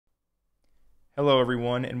Hello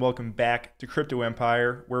everyone and welcome back to Crypto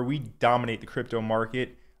Empire, where we dominate the crypto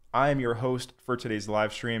market. I am your host for today's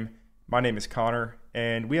live stream. My name is Connor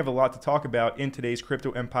and we have a lot to talk about in today's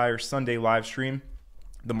Crypto Empire Sunday live stream.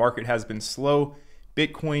 The market has been slow.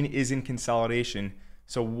 Bitcoin is in consolidation.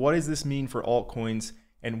 So what does this mean for altcoins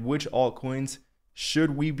and which altcoins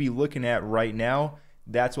should we be looking at right now?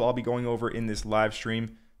 That's what I'll be going over in this live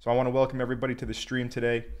stream. So I want to welcome everybody to the stream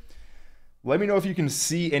today. Let me know if you can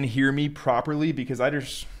see and hear me properly, because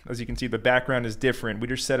as you can see, the background is different. We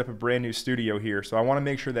just set up a brand new studio here. So I want to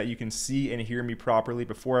make sure that you can see and hear me properly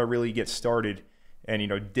before I really get started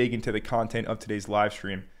and, dig into the content of today's live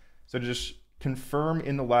stream. So just confirm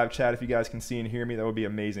in the live chat if you guys can see and hear me. That would be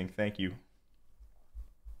amazing. Thank you.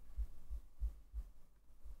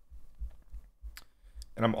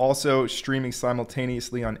 And I'm also streaming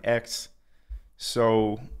simultaneously on X.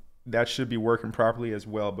 So that should be working properly as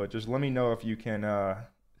well, but just let me know if you can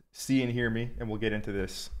see and hear me, and we'll get into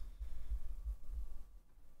this.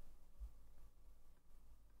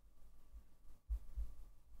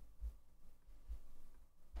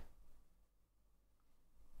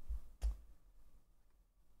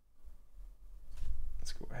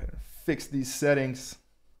 Let's go ahead and fix these settings.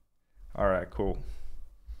 All right, cool.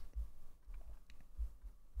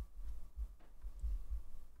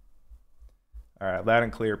 All right, loud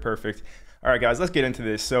and clear, perfect. All right, guys, let's get into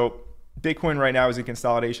this. So Bitcoin right now is in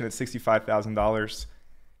consolidation at $65,000.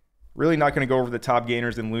 Really not going to go over the top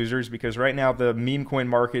gainers and losers, because right now the meme coin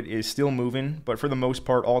market is still moving, but for the most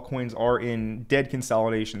part, altcoins are in dead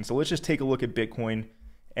consolidation. So let's just take a look at Bitcoin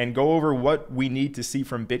and go over what we need to see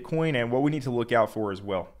from Bitcoin and what we need to look out for as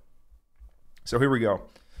well. So here we go.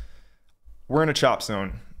 We're in a chop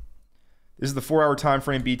zone. This is the 4-hour time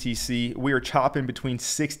frame BTC. We are chopping between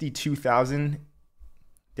 62,000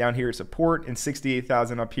 down here at support and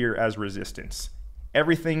 68,000 up here as resistance.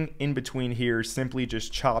 Everything in between here is simply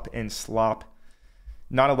just chop and slop.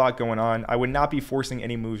 Not a lot going on. I would not be forcing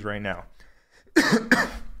any moves right now.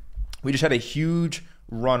 We just had a huge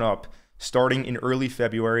run up starting in early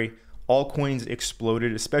February. Altcoins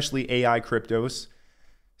exploded, especially AI cryptos.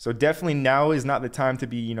 So definitely now is not the time to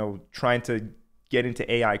be, trying to get into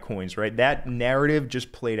AI coins, right? That narrative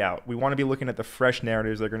just played out. We want to be looking at the fresh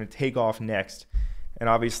narratives that are going to take off next. And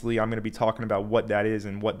obviously, I'm going to be talking about what that is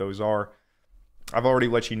and what those are. I've already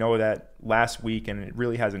let you know that last week, and it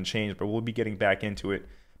really hasn't changed, but we'll be getting back into it.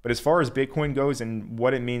 But as far as Bitcoin goes and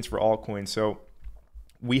what it means for altcoins, so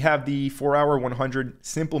we have the 4-hour 100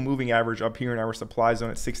 simple moving average up here in our supply zone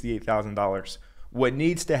at $68,000. What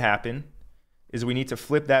needs to happen is we need to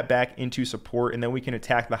flip that back into support, and then we can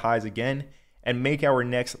attack the highs again and make our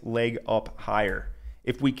next leg up higher.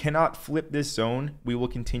 If we cannot flip this zone, we will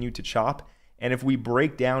continue to chop. And if we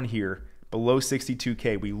break down here below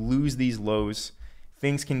 62K, we lose these lows,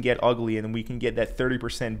 things can get ugly, and then we can get that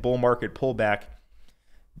 30% bull market pullback.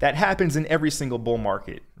 That happens in every single bull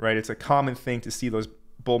market, right? It's a common thing to see those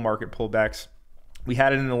bull market pullbacks. We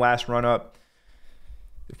had it in the last run up.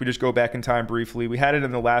 If we just go back in time briefly, we had it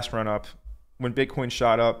in the last run up when Bitcoin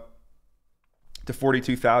shot up to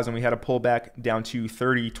 42,000. We had a pullback down to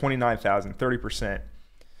 29,000, 30%.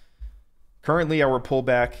 Currently, our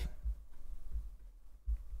pullback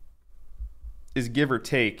is give or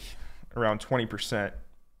take around 20%,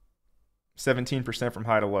 17% from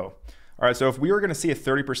high to low. All right, so if we were going to see a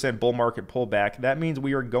 30% bull market pullback, that means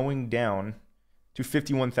we are going down to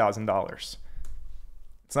 $51,000.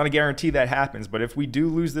 It's not a guarantee that happens, but if we do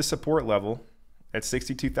lose this support level at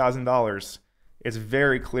 $62,000, it's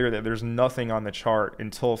very clear that there's nothing on the chart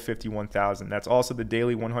until 51,000. That's also the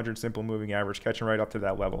daily 100 simple moving average, catching right up to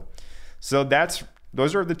that level. So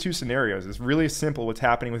those are the two scenarios. It's really simple what's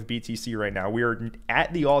happening with BTC right now. We are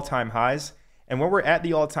at the all-time highs, and when we're at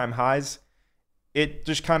the all-time highs, it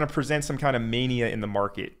just kind of presents some kind of mania in the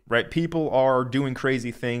market, right? People are doing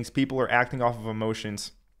crazy things. People are acting off of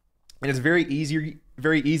emotions, and it's very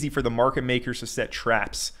easy for the market makers to set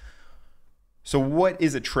traps. So what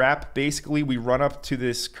is a trap? Basically, we run up to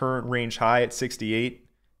this current range high at 68,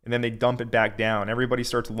 and then they dump it back down. Everybody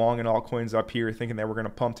starts longing altcoins up here, thinking that we're going to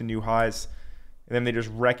pump to new highs, and then they just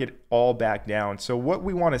wreck it all back down. So what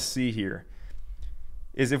we want to see here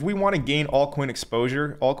is if we want to gain altcoin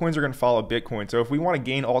exposure, altcoins are going to follow Bitcoin. So if we want to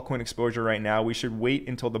gain altcoin exposure right now, we should wait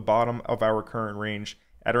until the bottom of our current range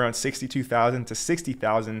at around 62,000 to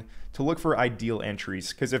 60,000 to look for ideal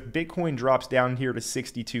entries. Because if Bitcoin drops down here to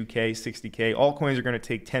 62K, 60K, altcoins are going to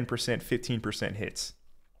take 10%, 15% hits.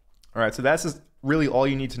 All right, so that's really all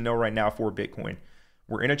you need to know right now for Bitcoin.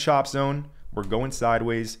 We're in a chop zone. We're going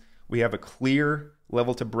sideways. We have a clear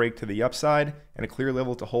level to break to the upside and a clear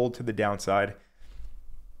level to hold to the downside.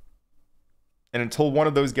 And until one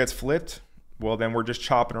of those gets flipped, well, then we're just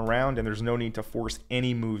chopping around and there's no need to force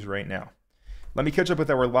any moves right now. Let me catch up with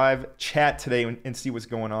our live chat today and see what's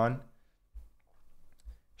going on.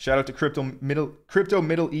 Shout out to Crypto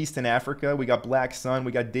Middle East and Africa. We got Black Sun.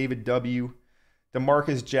 We got David W.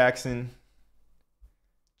 DeMarcus Jackson.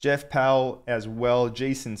 Jeff Powell as well.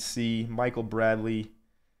 Jason C. Michael Bradley.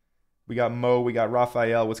 We got Mo. We got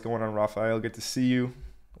Raphael. What's going on, Raphael? Good to see you.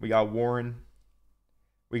 We got Warren.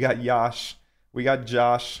 We got Yash. We got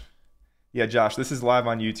Josh. Yeah, Josh, this is live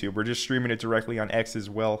on YouTube. We're just streaming it directly on X as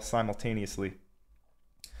well, simultaneously.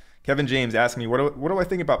 Kevin James asked me, what do I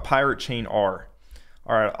think about Pirate Chain R?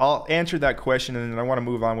 All right, I'll answer that question, and then I want to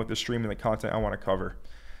move on with the stream and the content I want to cover.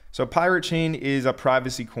 So Pirate Chain is a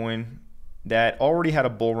privacy coin that already had a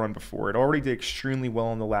bull run before. It already did extremely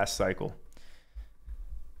well in the last cycle.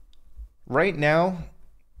 Right now,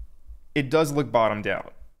 it does look bottomed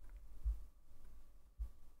out.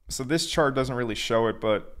 So this chart doesn't really show it,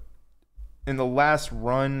 but in the last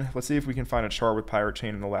run, let's see if we can find a chart with Pirate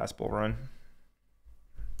Chain in the last bull run.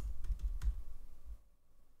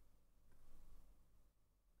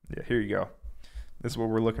 Yeah, here you go. This is what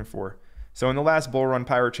we're looking for. So in the last bull run,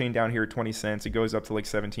 Pirate Chain down here at 20 cents, it goes up to like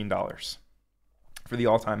 $17 for the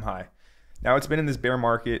all-time high. Now it's been in this bear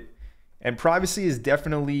market, and privacy is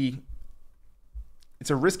definitely, it's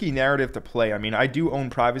a risky narrative to play. I mean, I do own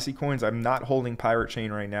privacy coins. I'm not holding Pirate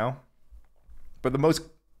Chain right now, but the most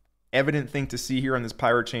evident thing to see here on this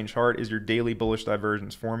Pirate Chain chart is your daily bullish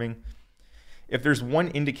divergence forming. If there's one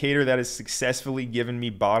indicator that has successfully given me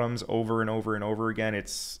bottoms over and over and over again,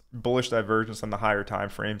 it's bullish divergence on the higher time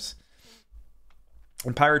frames.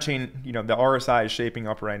 And Pirate Chain, you know, the RSI is shaping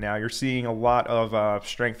up right now. You're seeing a lot of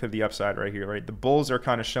strength to the upside right here, right? The bulls are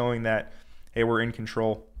kind of showing that, hey, we're in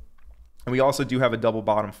control. And we also do have a double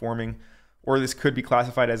bottom forming, or this could be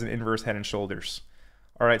classified as an inverse head and shoulders.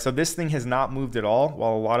 All right, so this thing has not moved at all,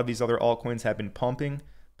 while a lot of these other altcoins have been pumping.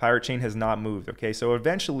 Pirate Chain has not moved, okay? So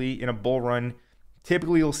eventually, in a bull run,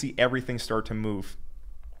 typically you'll see everything start to move.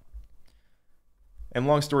 And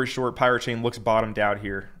long story short, Pirate Chain looks bottomed out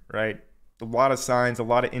here, right? A lot of signs, a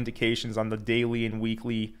lot of indications on the daily and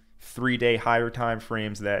weekly 3-day higher time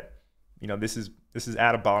frames that, you know, this is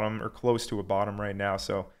at a bottom or close to a bottom right now.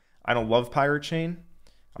 So I don't love Pirate Chain.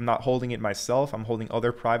 I'm not holding it myself. I'm holding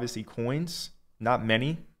other privacy coins. Not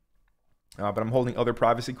many, but I'm holding other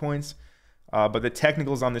privacy coins. But the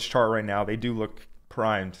technicals on this chart right now, they do look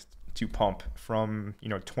primed to pump from, you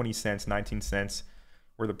know, 20 cents, 19 cents,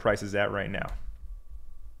 where the price is at right now.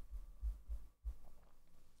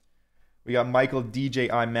 We got Michael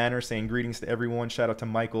DJI Manor saying greetings to everyone. Shout out to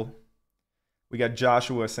Michael. We got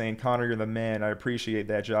Joshua saying, Connor, you're the man. I appreciate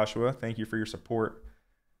that, Joshua. Thank you for your support.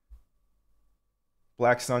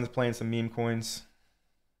 Black Sun's playing some meme coins.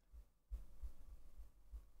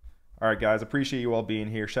 All right, guys, appreciate you all being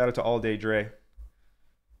here. Shout out to All Day Dre.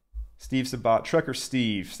 Steve Sabat, Trucker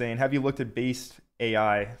Steve, saying, have you looked at Based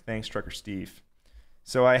AI? Thanks, Trucker Steve.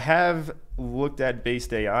 So I have looked at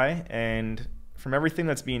Based AI, and from everything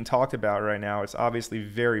that's being talked about right now, it's obviously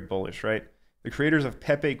very bullish, right? The creators of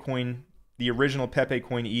Pepe Coin, the original Pepe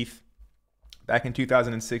Coin ETH back in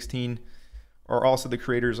 2016, are also the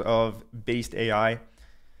creators of Based AI.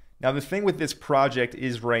 Now, the thing with this project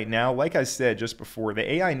is right now, like I said just before,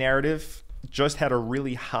 the AI narrative just had a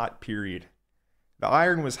really hot period. The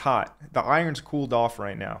iron was hot. The iron's cooled off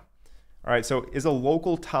right now. All right, so is a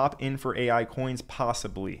local top in for AI coins?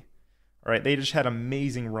 Possibly. All right, they just had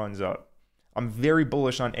amazing runs up. I'm very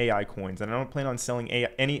bullish on AI coins, and I don't plan on selling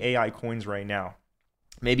any AI coins right now.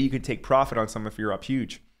 Maybe you could take profit on some if you're up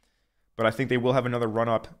huge, but I think they will have another run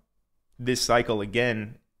up this cycle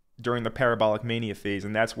again during the parabolic mania phase,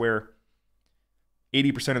 and that's where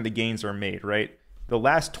 80% of the gains are made, right? The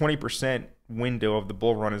last 20% window of the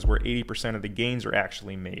bull run is where 80% of the gains are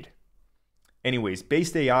actually made. Anyways,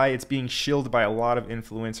 Based AI, it's being shilled by a lot of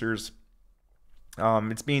influencers.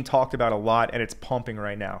 It's being talked about a lot, and it's pumping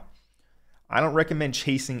right now. I don't recommend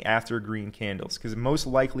chasing after green candles because most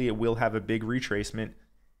likely it will have a big retracement,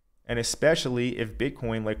 and especially if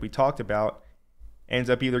Bitcoin, like we talked about, ends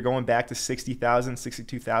up either going back to 60,000,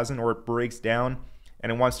 62,000, or it breaks down and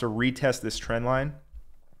it wants to retest this trend line,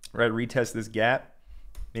 right? Retest this gap,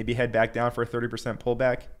 maybe head back down for a 30%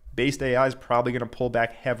 pullback. Based AI is probably going to pull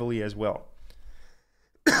back heavily as well.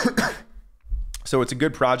 So it's a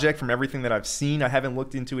good project from everything that I've seen. I haven't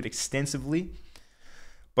looked into it extensively,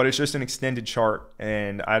 but it's just an extended chart,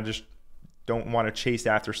 and I just don't want to chase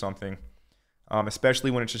after something,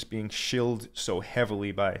 especially when it's just being shilled so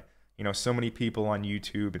heavily by, you know, so many people on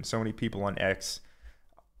YouTube and so many people on X.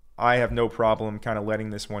 I have no problem kind of letting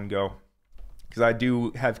this one go because I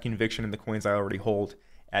do have conviction in the coins I already hold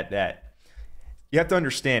at that. you have to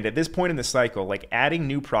understand at this point in the cycle, like adding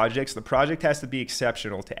new projects, the project has to be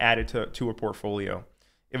exceptional to add it to a portfolio.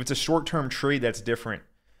 If it's a short-term trade, that's different.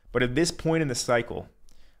 But at this point in the cycle,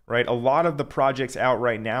 right, a lot of the projects out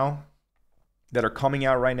right now that are coming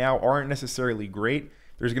out right now aren't necessarily great.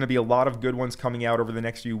 There's going to be a lot of good ones coming out over the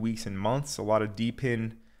next few weeks and months. A lot of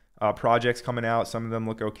D-pin projects coming out. Some of them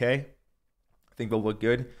look okay. I think they'll look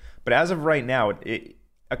good. But as of right now,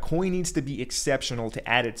 a coin needs to be exceptional to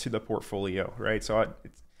add it to the portfolio, right? So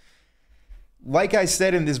like I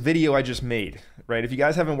said in this video I just made, right? If you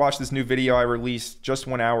guys haven't watched this new video I released just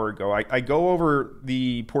 1 hour ago, I go over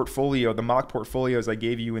the portfolio, the mock portfolios I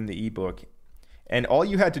gave you in the ebook. And all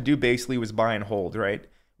you had to do basically was buy and hold, right?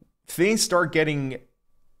 Things start getting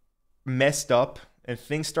messed up and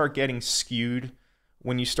things start getting skewed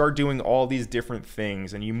when you start doing all these different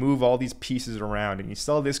things and you move all these pieces around and you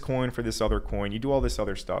sell this coin for this other coin, you do all this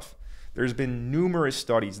other stuff. There's been numerous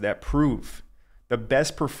studies that prove the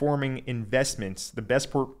best performing investments, the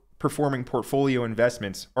best performing portfolio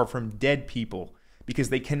investments are from dead people because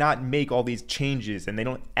they cannot make all these changes and they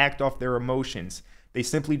don't act off their emotions. They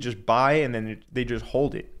simply just buy and then they just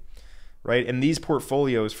hold it, right? And these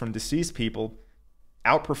portfolios from deceased people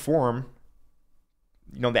outperform,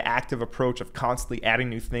 you know, the active approach of constantly adding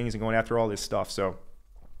new things and going after all this stuff. So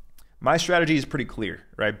my strategy is pretty clear,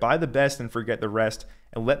 right? Buy the best and forget the rest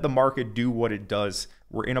and let the market do what it does.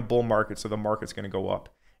 We're in a bull market, so the market's going to go up.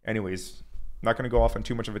 Anyways, I'm not going to go off on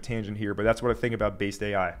too much of a tangent here, but that's what I think about based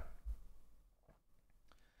AI.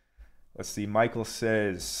 Let's see. Michael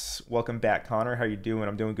says, welcome back, Connor. How you doing?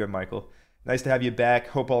 I'm doing good, Michael. Nice to have you back.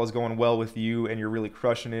 Hope all is going well with you and you're really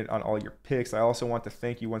crushing it on all your picks. I also want to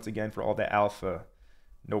thank you once again for all the alpha.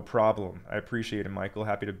 No problem. I appreciate it, Michael.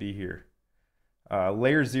 Happy to be here.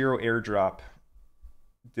 Layer 0 airdrop.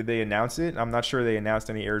 Did they announce it? I'm not sure they announced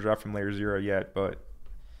any airdrop from Layer 0 yet, but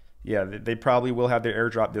yeah, they probably will have their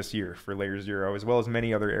airdrop this year for Layer 0, as well as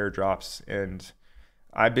many other airdrops. And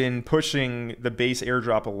I've been pushing the base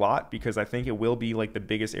airdrop a lot because I think it will be like the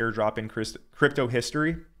biggest airdrop in crypto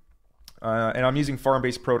history. And I'm using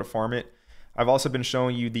Farmbase Pro to farm it. I've also been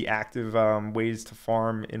showing you the active ways to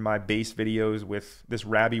farm in my base videos with this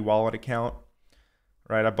Rabby wallet account.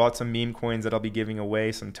 Right, I bought some meme coins that I'll be giving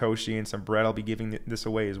away, some Toshi and some bread. I'll be giving this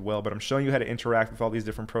away as well. But I'm showing you how to interact with all these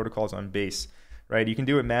different protocols on base. Right, you can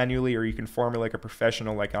do it manually or you can farm it like a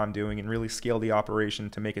professional like I'm doing and really scale the operation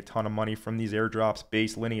to make a ton of money from these airdrops,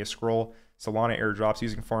 base, Linear Scroll, Solana airdrops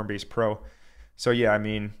using Farmbase Pro. So yeah, I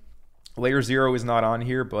mean, Layer 0 is not on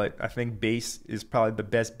here, but I think base is probably the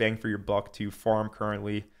best bang for your buck to farm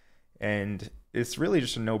currently. And it's really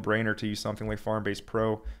just a no-brainer to use something like Farmbase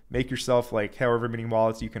Pro. Make yourself like however many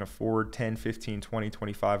wallets you can afford, 10, 15, 20,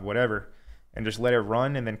 25, whatever, and just let it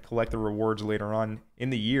run and then collect the rewards later on in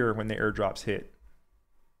the year when the airdrops hit.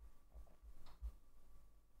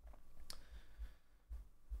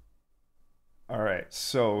 All right,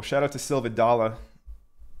 so shout out to Silvadala.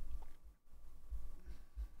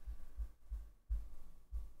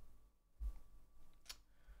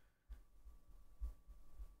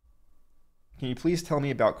 Can you please tell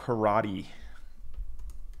me about Karate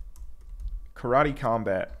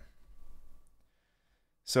Combat?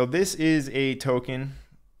 So this is a token.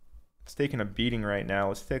 It's taking a beating right now.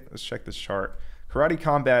 Let's check this chart. Karate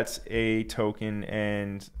Combat's a token,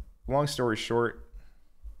 and long story short,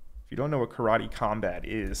 if you don't know what Karate Combat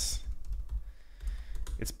is,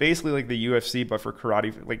 it's basically like the UFC but for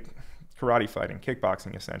karate, like karate fighting,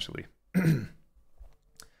 kickboxing essentially. And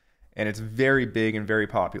it's very big and very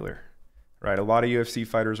popular. Right, a lot of UFC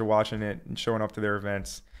fighters are watching it and showing up to their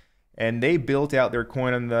events. And they built out their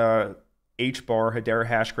coin on the HBAR, Hedera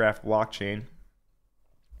Hashgraph blockchain.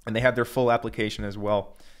 And they have their full application as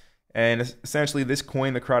well. And essentially this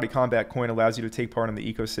coin, the Karate Combat coin, allows you to take part in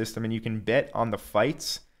the ecosystem. And you can bet on the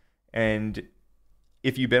fights. And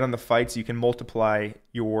if you bet on the fights, you can multiply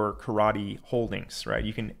your karate holdings, right?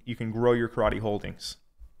 You can grow your karate holdings.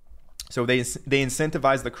 So they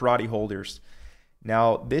incentivize the karate holders.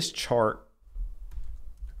 Now, this chart,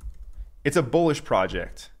 it's a bullish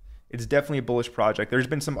project. It's definitely a bullish project. There's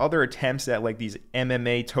been some other attempts at like these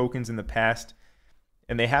MMA tokens in the past,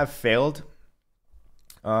 and they have failed.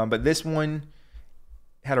 But this one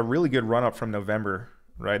had a really good run up from November,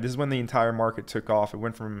 right? This is when the entire market took off. It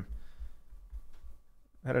went from,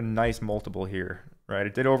 had a nice multiple here, right?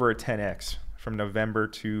 It did over a 10x from November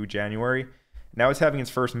to January. Now it's having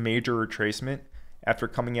its first major retracement after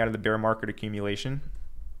coming out of the bear market accumulation.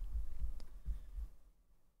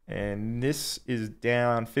 And this is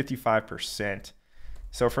down 55%.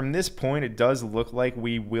 So from this point, it does look like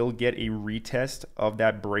we will get a retest of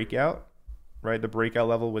that breakout, right? The breakout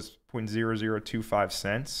level was 0.0025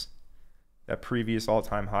 cents. that previous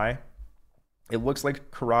all-time high. It looks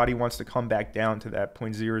like karate wants to come back down to that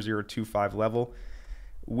 0.0025 level.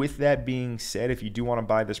 With that being said, if you do want to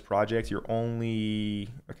buy this project, you're only,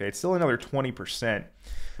 okay, it's still another 20%.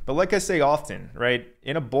 But like I say often, right,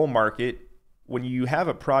 in a bull market, when you have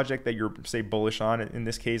a project that you're, say, bullish on, in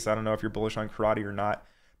this case, I don't know if you're bullish on karate or not,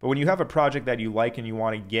 but when you have a project that you like and you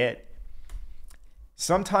want to get,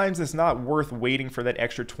 sometimes it's not worth waiting for that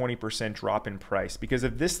extra 20% drop in price. Because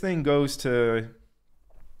if this thing goes to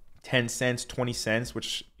 10 cents, 20 cents,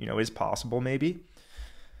 which, you know, is possible maybe,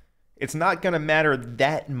 it's not going to matter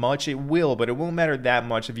that much. It will, but it won't matter that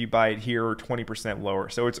much if you buy it here or 20% lower.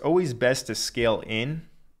 So it's always best to scale in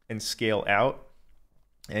and scale out.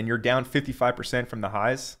 And you're down 55% from the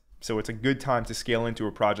highs. So it's a good time to scale into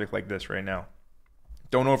a project like this right now.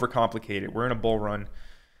 Don't overcomplicate it. We're in a bull run.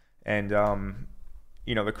 And,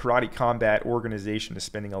 you know, the Karate Combat organization is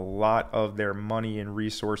spending a lot of their money and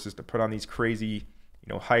resources to put on these crazy, you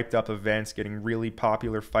know, hyped up events, getting really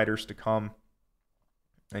popular fighters to come.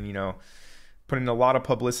 And, you know, putting a lot of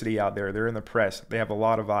publicity out there. They're in the press. They have a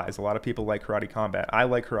lot of eyes. A lot of people like Karate Combat. I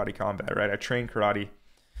like Karate Combat, right? I train karate.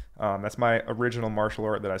 That's my original martial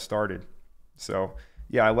art that I started. So,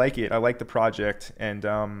 yeah, I like it. I like the project. And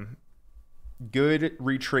good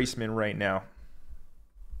retracement right now.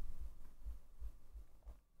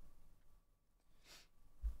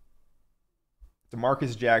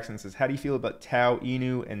 DeMarcus Jackson says, how do you feel about Tau,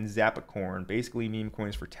 Inu, and Zappacorn? Basically meme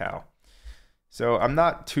coins for Tau. So I'm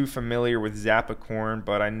not too familiar with Zappacorn,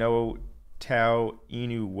 but I know Tau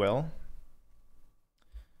Inu well.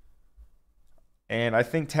 And I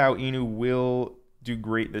think Tau Inu will do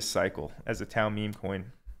great this cycle as a Tau meme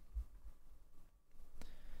coin.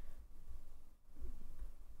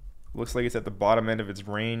 Looks like it's at the bottom end of its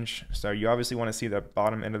range. So you obviously want to see the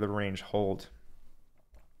bottom end of the range hold.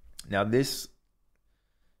 Now this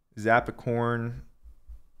Zappacorn,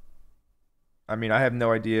 I mean, I have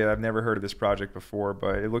no idea. I've never heard of this project before,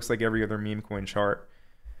 but it looks like every other meme coin chart.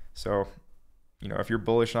 So, you know, if you're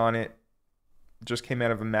bullish on it, just came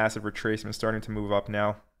out of a massive retracement, starting to move up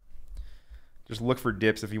now. Just look for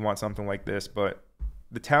dips if you want something like this. But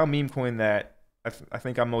the Tau meme coin that I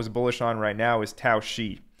think I'm most bullish on right now is Tau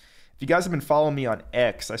Shi. If you guys have been following me on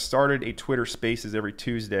X, I started a Twitter Spaces every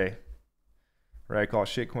Tuesday, right? I call it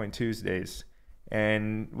Shitcoin Tuesdays.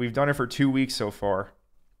 And we've done it for 2 weeks so far.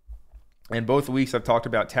 And both weeks I've talked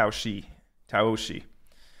about Tau Shi.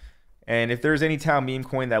 And if there's any Tau meme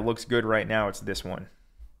coin that looks good right now, it's this one.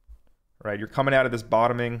 Right? You're coming out of this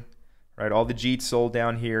bottoming, right? All the JEETs sold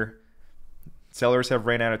down here. Sellers have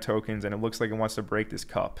ran out of tokens, and it looks like it wants to break this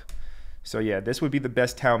cup. So yeah, this would be the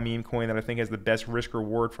best Tau meme coin that I think has the best risk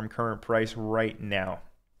reward from current price right now.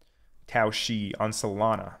 Tau Shi on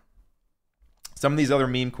Solana. Some of these other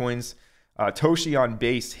meme coins, Toshi on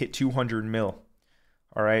base hit 200 mil.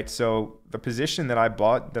 All right, so the position that I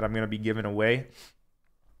bought that I'm going to be giving away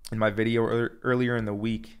in my video earlier in the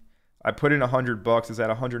week, I put in $100. It's at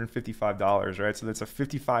 $155, right? So that's a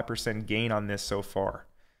 55% gain on this so far.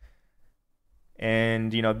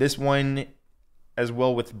 And, you know, this one as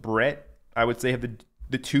well with Brett, I would say have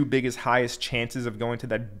the two biggest, highest chances of going to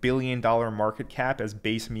that $1 billion market cap as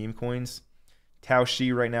base meme coins. Tau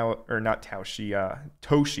Shi right now, or not Tau Shi,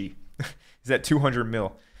 Toshi is at 200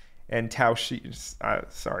 mil. And Tau Shi,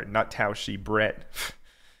 sorry, not Tau Shi, Brett.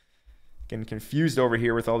 Getting confused over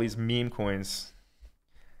here with all these meme coins.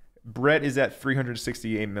 Brett is at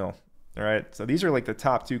 368 mil. All right, so these are like the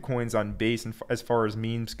top two coins on base as far as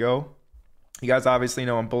memes go. You guys obviously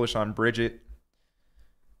know I'm bullish on Bitget.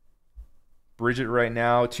 Bitget right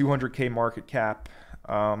now, 200K market cap.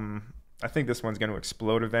 I think this one's going to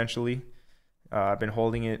explode eventually. I've been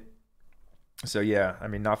holding it. So yeah, I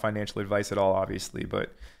mean, not financial advice at all, obviously,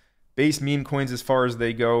 but base meme coins as far as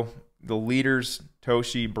they go, the leaders,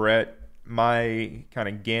 Toshi, Brett, my kind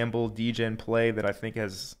of gamble degen play that I think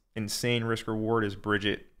has insane risk reward is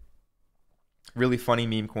Bitget. Really funny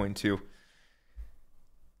meme coin too.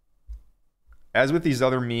 As with these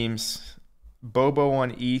other memes, Bobo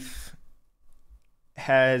on ETH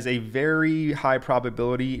has a very high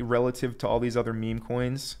probability relative to all these other meme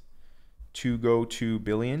coins to go to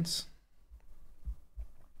billions.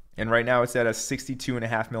 And right now it's at a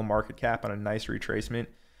 62.5 mil market cap on a nice retracement.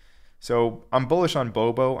 So I'm bullish on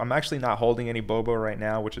Bobo. I'm actually not holding any Bobo right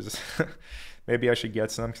now, which is maybe I should get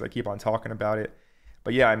some because I keep on talking about it.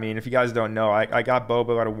 But yeah, I mean, if you guys don't know, I got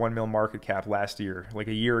Bobo at a 1 mil market cap last year, like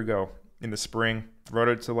a year ago in the spring. Wrote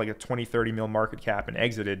it to like a 20-30 mil market cap and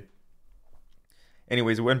exited.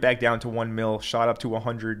 Anyways, it went back down to 1 mil, shot up to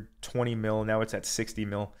 120 mil. Now it's at 60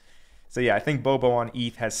 mil. So yeah, I think Bobo on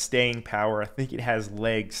ETH has staying power. I think it has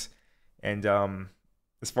legs. And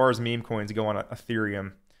as far as meme coins go on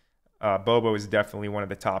Ethereum, Bobo is definitely one of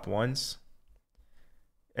the top ones.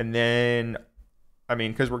 And then, I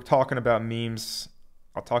mean, because we're talking about memes,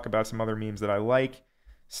 I'll talk about some other memes that I like.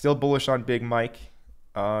 Still bullish on Big Mike.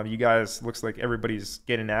 You guys, looks like everybody's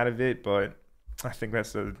getting out of it, but I think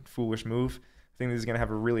that's a foolish move. I think this is going to have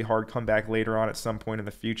a really hard comeback later on at some point in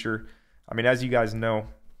the future. I mean, as you guys know,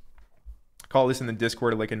 I call this in the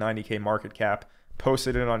Discord at like a 90K market cap.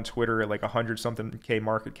 Posted it on Twitter at like 100-something K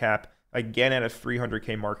market cap. Again at a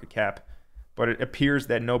 300K market cap. But it appears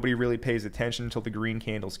that nobody really pays attention until the green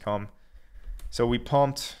candles come. So we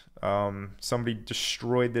pumped. Somebody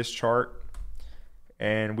destroyed this chart.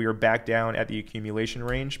 And we are back down at the accumulation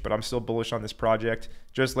range. But I'm still bullish on this project.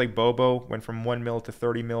 Just like Bobo went from 1 mil to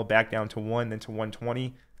 30 mil, back down to 1, then to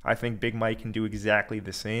 120. I think Big Mike can do exactly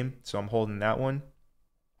the same. So I'm holding that one.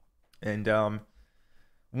 And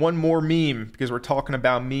one more meme, because we're talking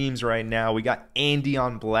about memes right now. We got Andy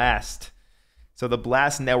on Blast. So the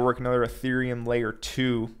Blast network, another Ethereum layer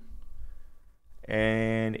 2.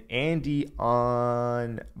 And Andy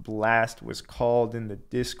on Blast was called in the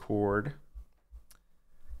Discord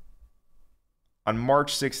on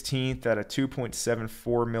March 16th at a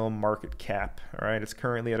 2.74 mil market cap. All right, it's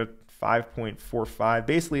currently at a 5.45.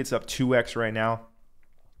 Basically, it's up 2x right now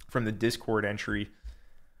from the Discord entry.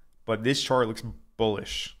 But this chart looks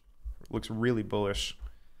bullish. It looks really bullish.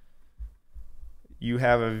 You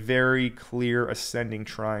have a very clear ascending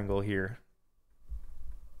triangle here.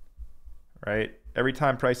 Right? Every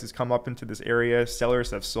time prices come up into this area,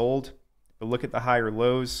 sellers have sold. But look at the higher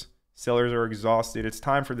lows. Sellers are exhausted. It's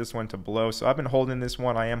time for this one to blow. So I've been holding this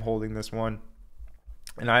one. I am holding this one.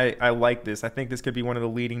 And I like this. I think this could be one of the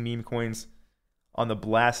leading meme coins on the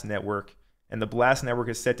Blast network. And the Blast network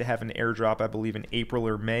is set to have an airdrop, I believe, in April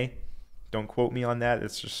or May. Don't quote me on that.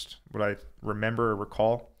 It's just what I remember or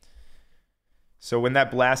recall. So when that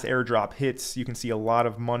Blast airdrop hits, you can see a lot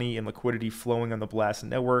of money and liquidity flowing on the Blast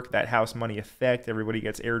network. That house money effect. Everybody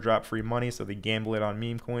gets airdrop free money, so they gamble it on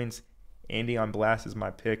meme coins. Andy on Blast is my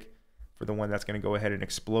pick for the one that's going to go ahead and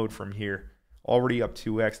explode from here. Already up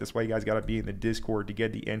 2x. That's why you guys got to be in the Discord to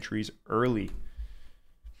get the entries early.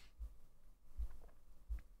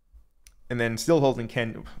 And then still holding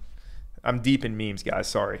Ken. I'm deep in memes, guys.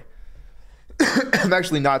 Sorry. I'm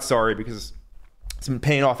actually not sorry because it's been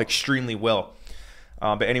paying off extremely well.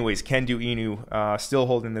 But anyways, Kendu Inu, still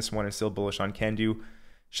holding this one and still bullish on Kendu.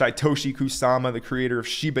 Satoshi Kusama, the creator of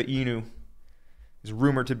Shiba Inu, is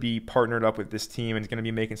rumored to be partnered up with this team and is going to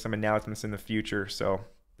be making some announcements in the future. So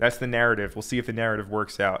that's the narrative. We'll see if the narrative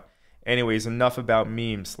works out. Anyways, enough about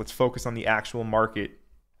memes. Let's focus on the actual market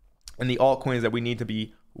and the altcoins that we need to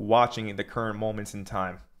be watching in the current moments in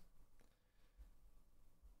time.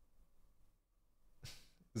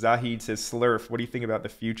 Zahid says Slurf. What do you think about the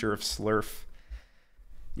future of Slurf?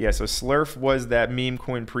 Yeah, so Slurf was that meme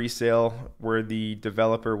coin presale where the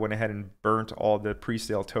developer went ahead and burnt all the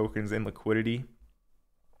presale tokens in liquidity.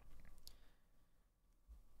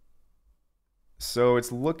 So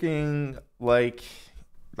it's looking like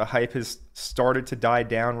the hype has started to die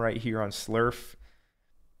down right here on Slurf.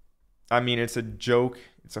 I mean, it's a joke.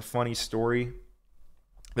 It's a funny story.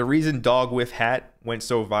 The reason Dog with Hat went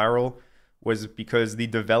so viral was because the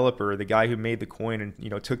developer, the guy who made the coin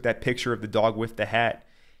and took that picture of the dog with the hat,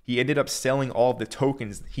 he ended up selling all of the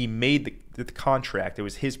tokens. He made the contract. It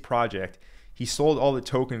was his project. He sold all the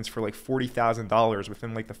tokens for like $40,000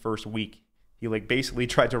 within like the first week. He like basically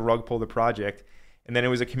tried to rug pull the project, and then it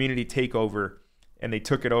was a community takeover, and they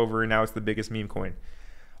took it over, and now it's the biggest meme coin.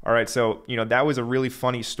 All right, so that was a really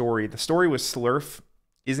funny story. The story with Slurf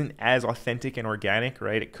isn't as authentic and organic,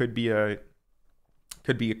 right? It could be a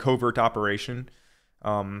covert operation.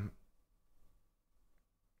 So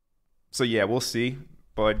yeah, we'll see.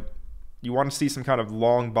 But you want to see some kind of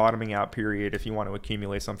long bottoming out period if you want to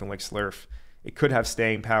accumulate something like Slurf. It could have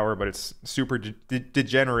staying power, but it's super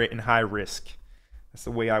degenerate and high risk. That's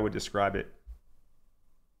the way I would describe it.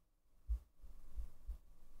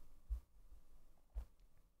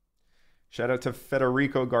 Shout out to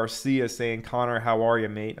Federico Garcia saying, Connor, how are you,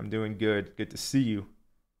 mate? I'm doing good. Good to see you.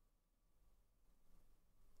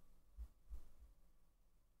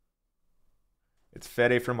 It's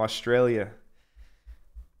Fede from Australia.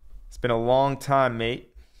 It's been a long time,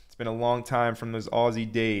 mate. It's been a long time from those Aussie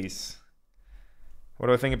days. What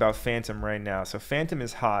do I think about Phantom right now? So Phantom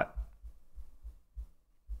is hot.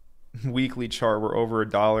 Weekly chart, we're over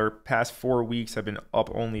 $1. Past 4 weeks have been up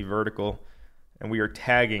only vertical. And we are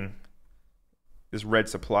tagging this red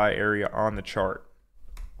supply area on the chart.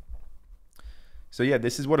 So yeah,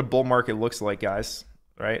 this is what a bull market looks like, guys.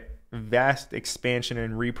 Right? Vast expansion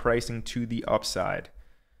and repricing to the upside.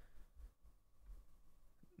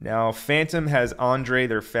 Now, Phantom has Andre,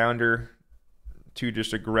 their founder, to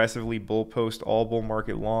just aggressively bull post all bull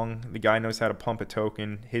market long. The guy knows how to pump a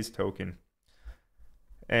token, his token.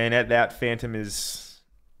 And at that, Phantom is,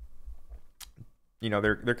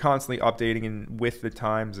 they're constantly updating and with the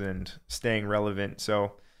times and staying relevant.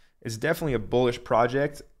 So it's definitely a bullish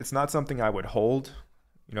project. It's not something I would hold,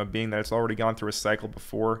 being that it's already gone through a cycle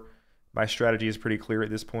before. My strategy is pretty clear at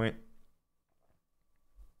this point.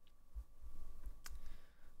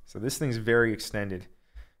 So this thing's very extended.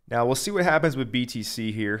 Now we'll see what happens with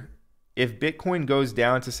BTC here. If Bitcoin goes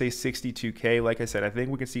down to say 62K, like I said, I think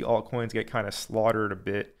we can see altcoins get kind of slaughtered a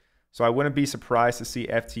bit. So I wouldn't be surprised to see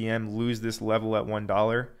FTM lose this level at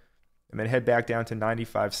 $1 and then head back down to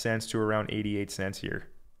 95 cents to around 88 cents here.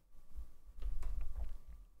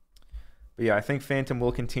 But yeah, I think Phantom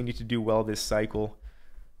will continue to do well this cycle.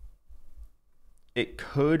 It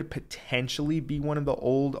could potentially be one of the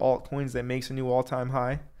old altcoins that makes a new all-time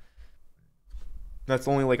high. That's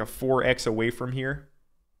only like a 4x away from here,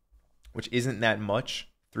 which isn't that much,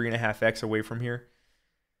 3.5x away from here.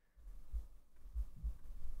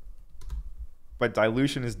 But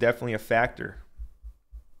dilution is definitely a factor.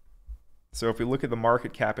 So if we look at the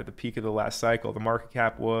market cap at the peak of the last cycle, the market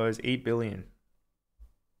cap was 8 billion.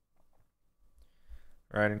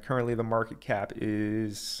 All right, and currently the market cap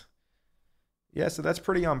is, yeah, so that's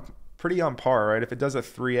pretty on par, right? If it does a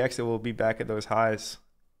 3x, it will be back at those highs.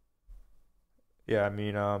 Yeah, I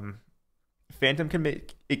mean, Phantom can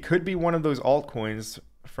make, it could be one of those altcoins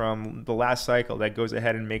from the last cycle that goes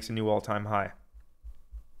ahead and makes a new all-time high.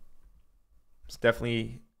 It's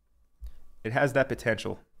definitely, it has that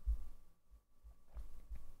potential.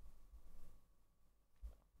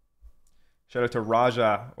 Shout out to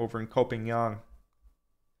Raja over in Copenhagen.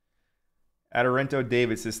 Adarento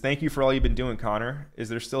David says, thank you for all you've been doing, Connor. Is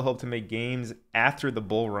there still hope to make gains after the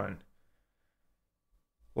bull run?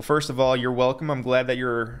 Well, first of all, you're welcome. I'm glad that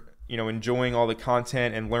you're, enjoying all the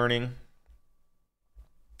content and learning.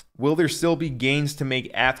 Will there still be gains to make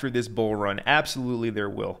after this bull run? Absolutely there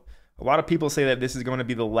will. A lot of people say that this is going to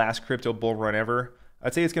be the last crypto bull run ever.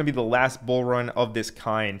 I'd say it's going to be the last bull run of this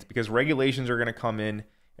kind because regulations are going to come in,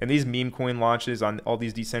 and these meme coin launches on all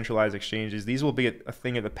these decentralized exchanges, these will be a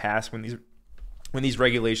thing of the past when these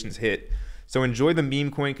regulations hit. So enjoy the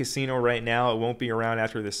meme coin casino right now. It won't be around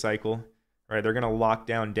after this cycle. Right, they're going to lock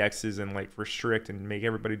down dexes and like restrict and make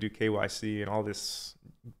everybody do KYC and all this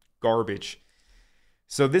garbage.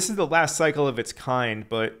 So this is the last cycle of its kind,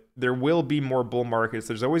 but there will be more bull markets.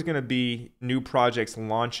 There's always going to be new projects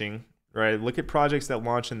launching, right? Look at projects that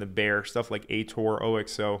launch in the bear, stuff like Ator,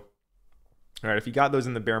 OXO. All right, if you got those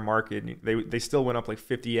in the bear market, they still went up like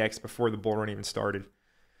 50x before the bull run even started.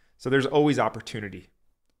 So there's always opportunity,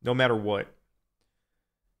 no matter what.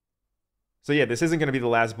 So yeah, this isn't going to be the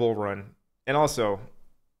last bull run. And also,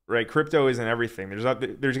 right, crypto isn't everything. There's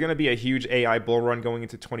going to be a huge AI bull run going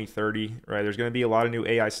into 2030, right? There's going to be a lot of new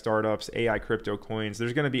AI startups, AI crypto coins.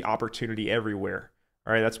 There's going to be opportunity everywhere,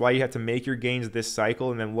 all right? That's why you have to make your gains this cycle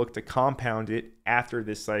and then look to compound it after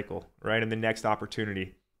this cycle, right, and the next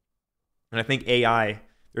opportunity. And I think AI,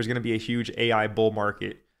 there's going to be a huge AI bull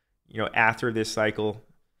market, after this cycle,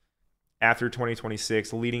 after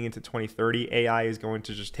 2026, leading into 2030. AI is going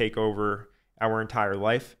to just take over our entire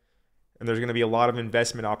life. And there's going to be a lot of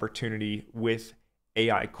investment opportunity with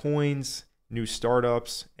AI coins, new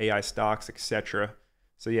startups, AI stocks, etc.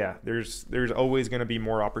 So yeah, there's always going to be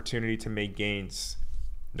more opportunity to make gains,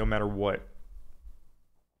 no matter what.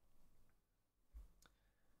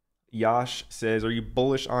 Yash says, are you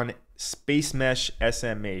bullish on Space Mesh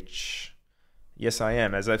SMH? Yes, I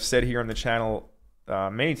am. As I've said here on the channel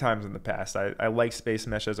many times in the past, I like Space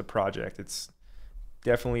Mesh as a project. It's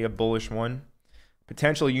definitely a bullish one.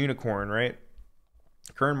 Potential unicorn, right?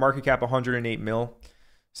 Current market cap 108 mil.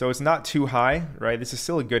 So it's not too high, right? This is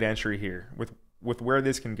still a good entry here. With where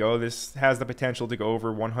this can go, this has the potential to go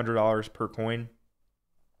over $100 per coin,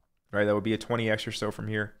 right? That would be a 20x or so from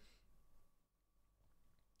here.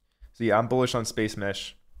 So yeah, I'm bullish on Space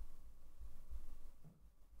Mesh.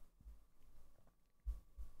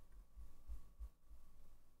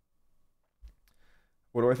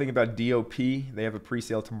 What do I think about DOP? They have a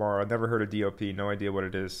pre-sale tomorrow. I've never heard of DOP. No idea what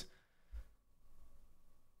it is.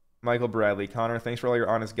 Michael Bradley. Connor, thanks for all your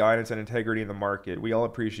honest guidance and integrity in the market. We all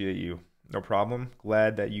appreciate you. No problem.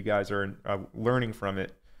 Glad that you guys are learning from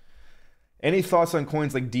it. Any thoughts on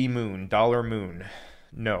coins like D-Moon, Dollar Moon?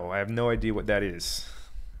 No, I have no idea what that is.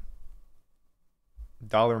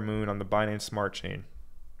 Dollar Moon on the Binance Smart Chain.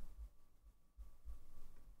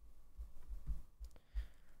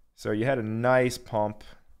 So you had a nice pump.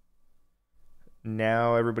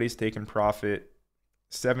 Now everybody's taking profit.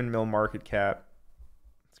 7 mil market cap.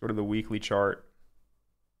 It's go to the weekly chart.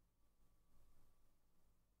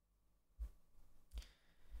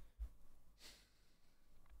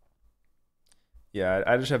 Yeah,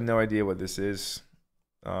 I just have no idea what this is.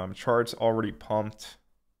 Chart's already pumped.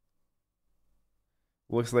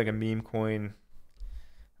 Looks like a meme coin.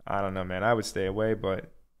 I don't know, man. I would stay away,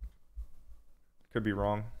 but could be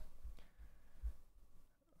wrong.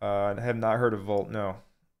 I have not heard of Volt, no.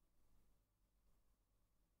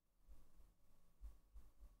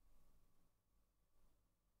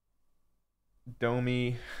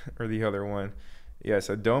 Domi or the other one. Yeah,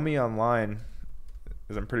 so Domi Online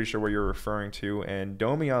is, I'm pretty sure what you're referring to. And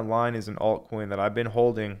Domi Online is an altcoin that I've been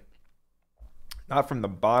holding, not from the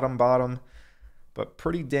bottom, but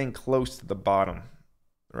pretty dang close to the bottom,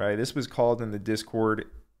 right? This was called in the Discord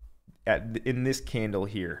in this candle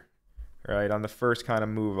here, right? On the first kind of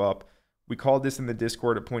move up. We called this in the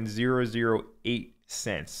Discord at 0.008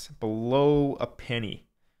 cents, below a penny.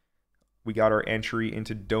 We got our entry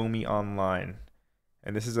into Domi Online.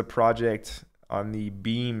 And this is a project on the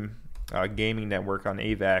Beam gaming network on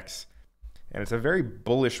AVAX. And it's a very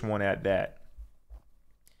bullish one at that.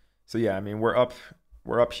 So yeah, I mean, we're up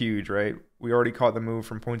huge, right? We already caught the move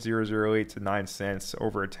from 0.008 to 9 cents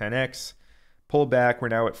over a 10x. Pull back, we're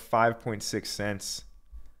now at 5.6 cents.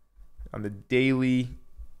 On the dailies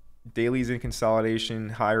in consolidation,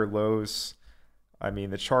 higher lows. I mean,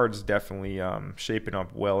 the chart's definitely shaping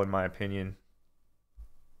up well, in my opinion.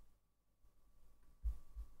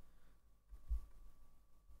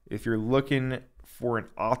 If you're looking for an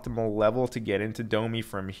optimal level to get into Domi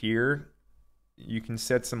from here, you can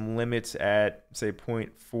set some limits at, say, 0.4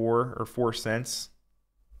 or 4 cents.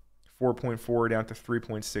 4.4 down to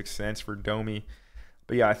 3.6 cents for Domi.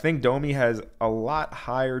 But yeah, I think Domi has a lot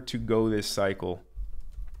higher to go this cycle.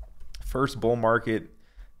 First bull market,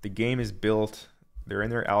 the game is built. They're in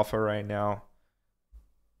their alpha right now.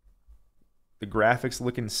 The graphics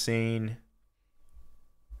look insane.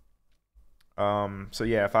 So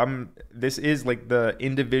yeah, this is like the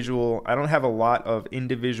individual, I don't have a lot of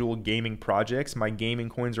individual gaming projects. My gaming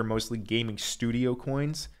coins are mostly gaming studio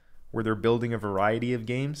coins where they're building a variety of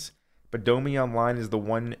games. But Domi Online is the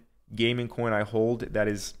one gaming coin I hold that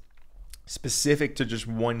is specific to just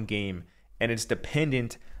one game. And it's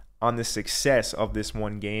dependent on the success of this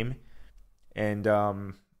one game. And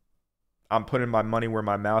I'm putting my money where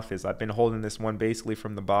my mouth is. I've been holding this one basically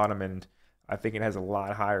from the bottom, and I think it has a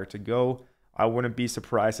lot higher to go. I wouldn't be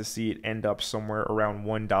surprised to see it end up somewhere around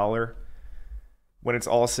 $1 when it's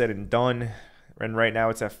all said and done. And right now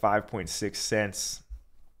it's at 5.6 cents.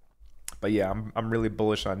 But yeah, I'm really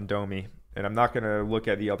bullish on Domi, and I'm not going to look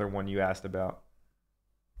at the other one you asked about.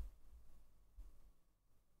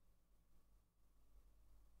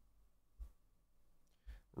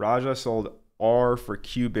 Raja sold R for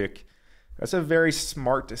Cubic. That's a very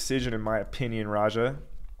smart decision in my opinion, Raja.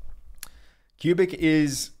 Cubic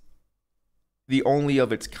is the only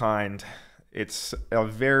of its kind. It's a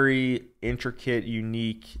very intricate,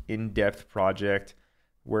 unique, in-depth project,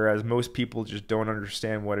 whereas most people just don't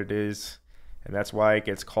understand what it is. And that's why it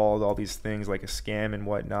gets called all these things like a scam and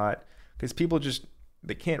whatnot, because people just,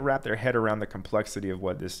 they can't wrap their head around the complexity of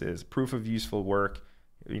what this is. Proof of useful work,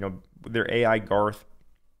 you know, their AI Garth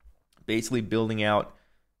basically building out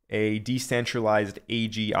a decentralized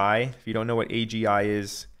AGI. If you don't know what AGI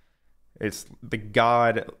is, it's the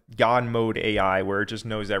God mode AI where it just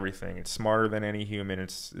knows everything. It's smarter than any human.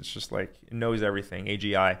 It's just like, it knows everything,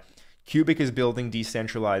 AGI. Cubic is building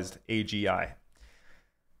decentralized AGI.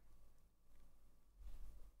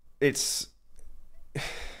 It's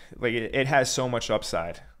like, it has so much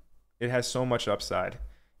upside. It has so much upside.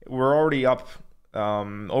 We're already up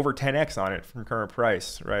over 10x on it from current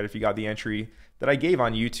price, right? If you got the entry that I gave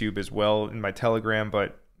on YouTube as well in my Telegram,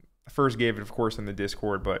 but I first gave it, of course, in the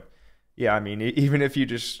Discord. But yeah, I mean, even if you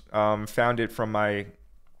just found it from my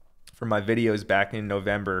videos back in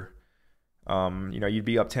November, you know, you'd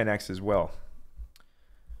be up 10x as well.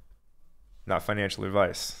 Not financial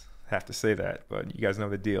advice, have to say that, but you guys know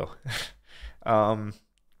the deal.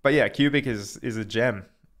 But yeah, Cubic is a gem.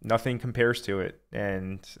 Nothing compares to it,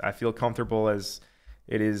 and I feel comfortable as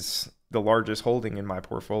it is the largest holding in my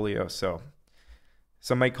portfolio. So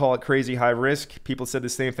some might call it crazy high risk. People said the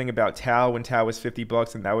same thing about Tau when Tau was 50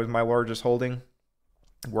 bucks and that was my largest holding.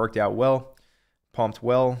 It worked out well, pumped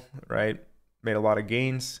well, right? Made a lot of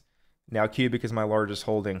gains. Now Cubic is my largest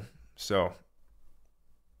holding. So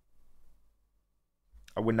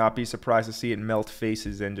I would not be surprised to see it melt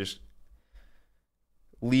faces and just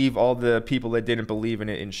leave all the people that didn't believe in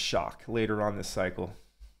it in shock later on this cycle.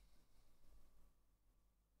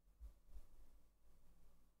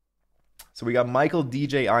 So we got Michael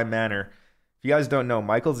DJI Manor. If you guys don't know,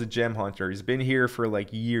 Michael's a gem hunter. He's been here for like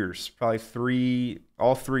years, probably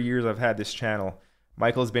all 3 years I've had this channel.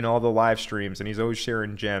 Michael's been all the live streams and he's always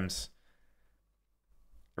sharing gems.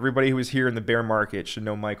 Everybody who was here in the bear market should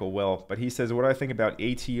know Michael well. But he says, what do I think about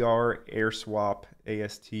ATR, AirSwap,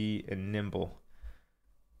 AST, and Nimble?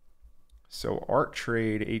 So Art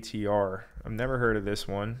Trade ATR. I've never heard of this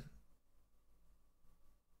one.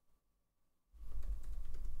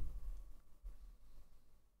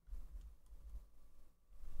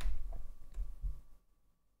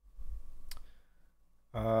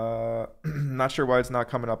 Not sure why it's not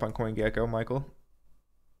coming up on CoinGecko, Michael.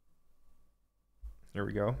 Here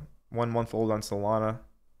we go. 1 month old on Solana.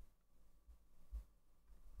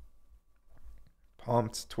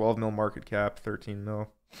 Pumped. 12 mil market cap, 13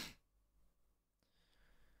 mil.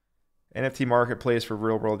 NFT marketplace for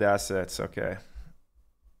real world assets. Okay.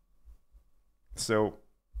 So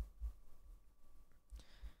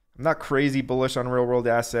I'm not crazy bullish on real world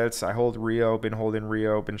assets. I hold Rio, been holding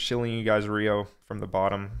Rio, been shilling you guys Rio from the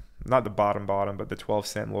bottom. Not the bottom, but the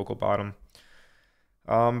 12-cent local bottom.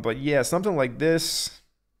 But yeah, something like this,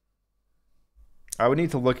 I would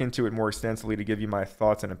need to look into it more extensively to give you my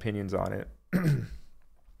thoughts and opinions on it.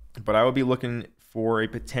 But I would be looking for a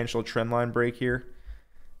potential trendline break here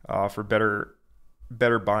for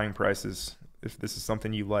better buying prices if this is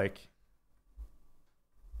something you like.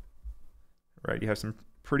 Right, you have some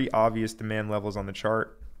pretty obvious demand levels on the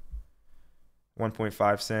chart.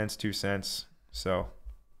 1.5 cents, 2 cents. So,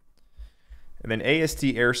 and then AST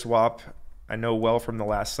AirSwap, I know well from the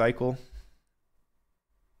last cycle.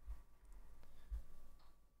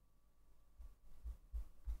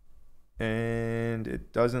 And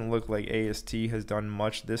it doesn't look like AST has done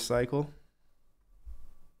much this cycle.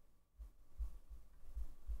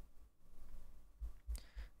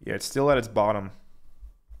 Yeah, it's still at its bottom.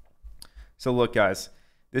 So look, guys,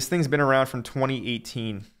 this thing's been around from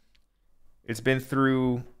 2018. This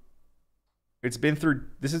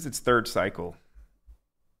is its third cycle.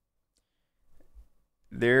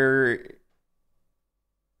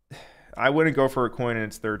 I wouldn't go for a coin in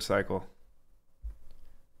its third cycle.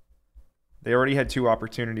 They already had 2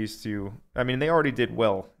 opportunities to, I mean, they already did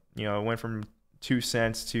well. You know, it went from 2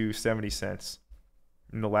 cents to 70 cents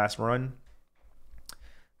in the last run.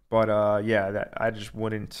 But yeah, I just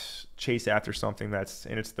wouldn't chase after something that's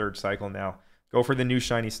in its third cycle now. Go for the new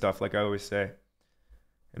shiny stuff, like I always say.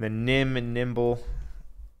 And then Nim and Nimble.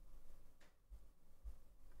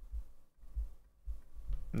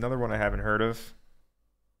 Another one I haven't heard of.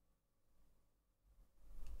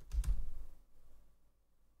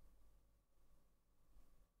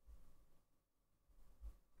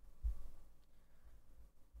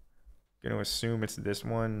 Gonna assume it's this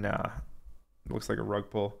one. Nah. It looks like a rug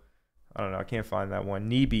pull. I don't know. I can't find that one.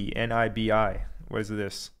 Nibi, N-I-B-I. What is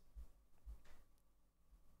this?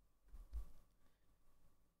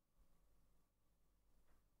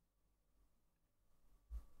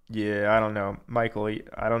 Yeah, I don't know. Michael,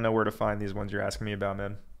 I don't know where to find these ones you're asking me about,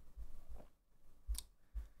 man.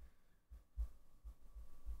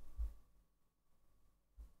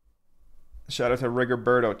 Shout out to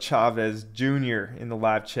Rigoberto Chavez Jr. in the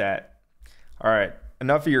live chat. All right.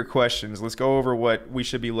 Enough of your questions. Let's go over what we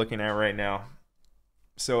should be looking at right now.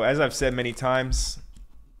 So as I've said many times,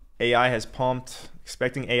 AI has pumped,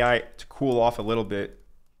 expecting AI to cool off a little bit.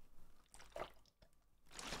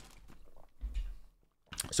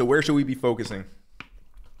 So where should we be focusing?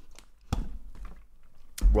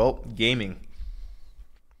 Well, gaming.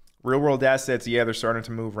 Real world assets, yeah, they're starting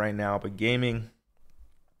to move right now, but gaming,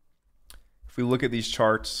 if we look at these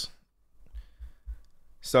charts,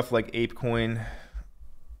 stuff like ApeCoin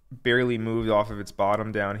barely moved off of its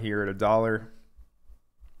bottom down here at $1.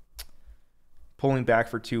 Pulling back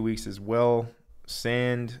for 2 weeks as well.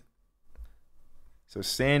 Sand. So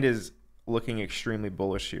Sand is looking extremely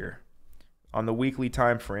bullish here. On the weekly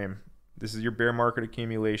time frame, this is your bear market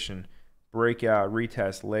accumulation. Breakout,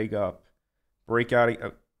 retest, leg up. Breakout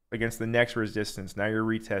against the next resistance. Now you're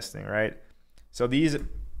retesting, right? So these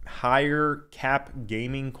higher cap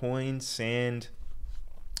gaming coins, Sand,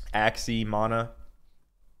 Axie, Mana,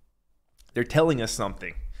 they're telling us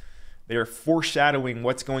something. They're foreshadowing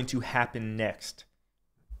what's going to happen next.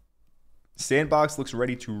 Sandbox looks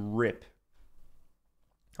ready to rip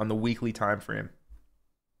on the weekly time frame.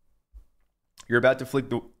 You're about to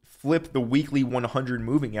flip the weekly 100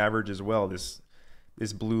 moving average as well, this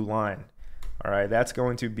blue line. All right, that's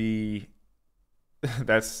going to be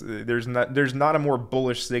there's not a more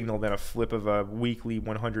bullish signal than a flip of a weekly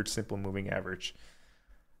 100 simple moving average.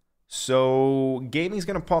 So gaming's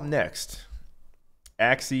going to pump next.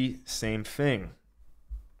 Axie, same thing.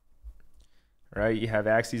 right? You have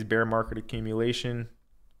Axi's bear market accumulation.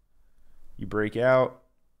 You break out,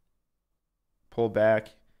 pull back,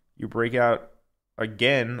 you break out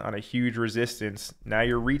again on a huge resistance. Now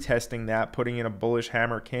you're retesting that, putting in a bullish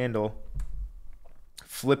hammer candle,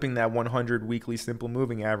 flipping that 100 weekly simple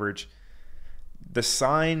moving average. The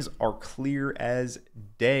signs are clear as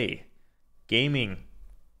day. Gaming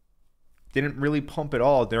didn't really pump at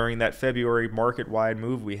all during that February market-wide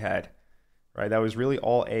move we had, right? That was really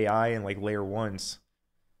all AI and like layer ones.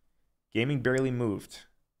 Gaming barely moved.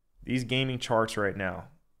 These gaming charts right now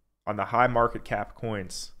on the high market cap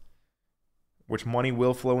coins, which money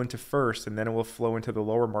will flow into first, and then it will flow into the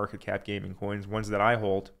lower market cap gaming coins, ones that I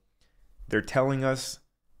hold. They're telling us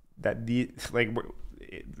that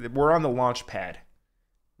we're on the launch pad,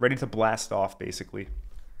 ready to blast off, basically.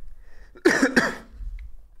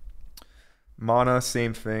 Mana,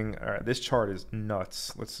 same thing. All right, this chart is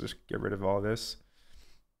nuts. Let's just get rid of all this.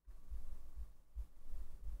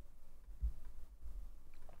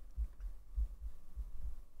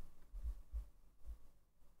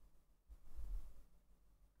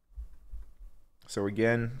 So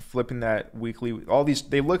again, flipping that weekly, all these,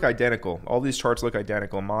 they look identical. All these charts look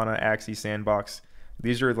identical. Mana, Axie, Sandbox.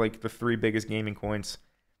 These are like the three biggest gaming coins.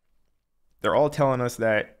 They're all telling us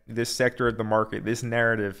that this sector of the market, this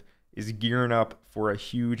narrative, is gearing up for a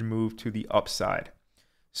huge move to the upside.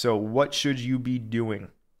 So what should you be doing?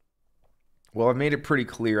 Well, I've made it pretty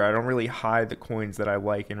clear. I don't really hide the coins that I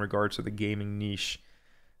like in regards to the gaming niche.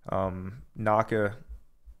 Naka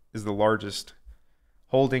is the largest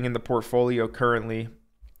holding in the portfolio currently,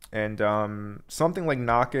 and something like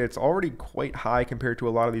Naka, it's already quite high compared to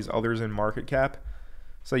a lot of these others in market cap.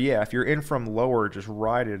 So yeah, if you're in from lower, just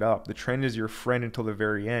ride it up. The trend is your friend until the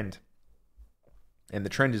very end, and the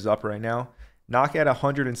trend is up right now. Naka at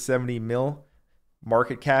 170 mil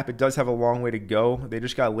market cap. It does have a long way to go. They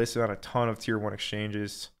just got listed on a ton of tier 1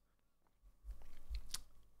 exchanges.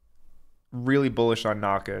 Really bullish on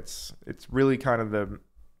Naka. It's really kind of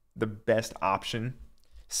the best option,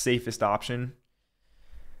 safest option.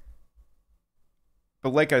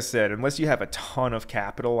 But like I said, unless you have a ton of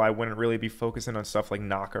capital, I wouldn't really be focusing on stuff like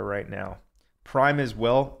Naka right now. Prime as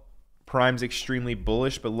well. Prime's extremely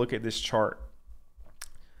bullish, but look at this chart.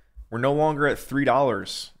 We're no longer at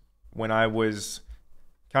 $3 when I was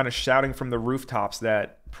kind of shouting from the rooftops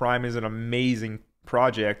that Prime is an amazing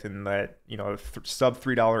project and that, you know, sub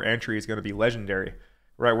 $3 entry is going to be legendary.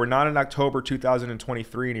 Right, we're not in October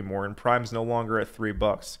 2023 anymore, and Prime's no longer at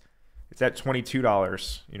 $3. It's at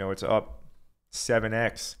 $22. You know, it's up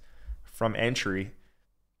 7x from entry.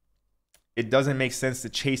 It doesn't make sense to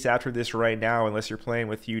chase after this right now unless you're playing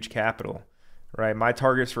with huge capital. Right, my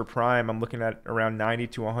targets for Prime, I'm looking at around 90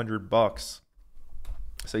 to $100.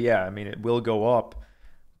 So yeah, I mean, it will go up,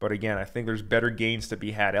 but again, I think there's better gains to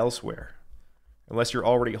be had elsewhere. Unless you're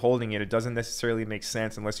already holding it, it doesn't necessarily make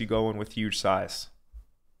sense unless you go in with huge size.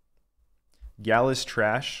 Gala's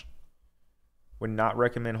trash. Would not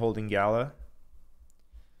recommend holding Gala.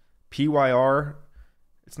 PYR,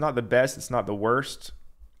 it's not the best, it's not the worst.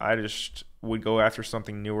 I just would go after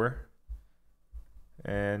something newer.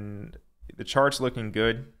 And the chart's looking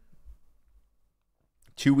good.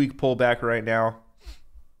 2-week pullback right now.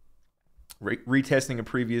 Retesting a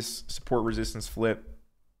previous support resistance flip.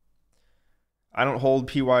 I don't hold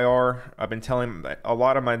PYR. I've been telling a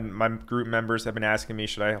lot of my group members have been asking me,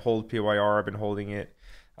 should I hold PYR? I've been holding it.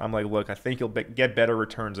 I'm like, look, I think you'll get better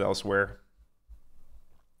returns elsewhere.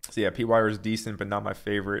 So yeah, PYR is decent, but not my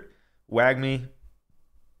favorite. WAGMI,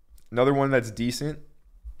 another one that's decent.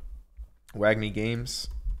 WAGMI Games.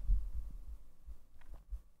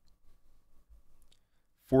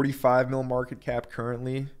 45 mil market cap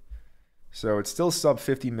currently. So it's still sub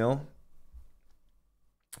 50 mil.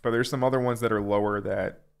 But there's some other ones that are lower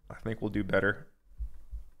that I think will do better.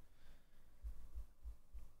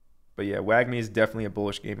 But yeah, WAGMI is definitely a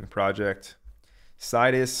bullish gaming project.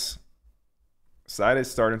 Sidus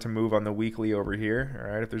starting to move on the weekly over here.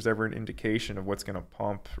 All right, if there's ever an indication of what's going to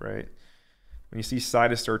pump, right? When you see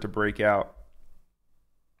Sidus start to break out,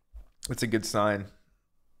 it's a good sign.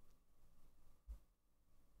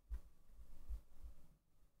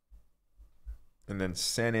 And then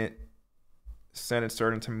Senate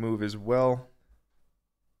starting to move as well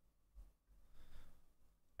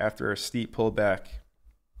after a steep pullback.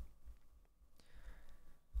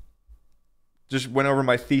 Just went over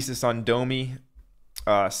my thesis on Domi.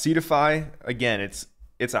 Cetify, again,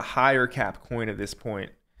 it's a higher cap coin at this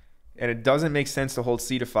point, and it doesn't make sense to hold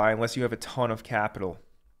Cetify unless you have a ton of capital,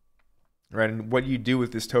 right? And what you do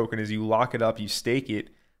with this token is you lock it up, you stake it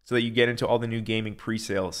so that you get into all the new gaming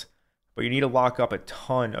pre-sales, but you need to lock up a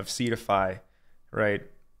ton of Cetify, right?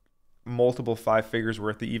 multiple 5 figures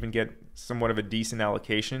worth to even get somewhat of a decent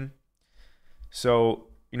allocation. So,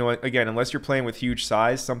 you know, again, unless you're playing with huge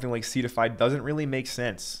size, something like Seedify doesn't really make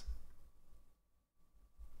sense.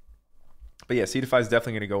 But yeah, Seedify is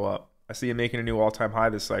definitely going to go up. I see it making a new all-time high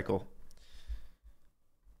this cycle.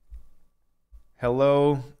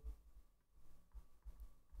 Hello.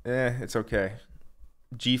 It's okay.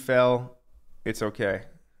 GFL, it's okay.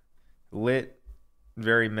 Lit,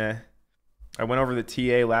 very meh. I went over the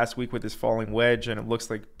TA last week with this falling wedge, and it looks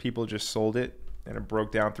like people just sold it, and it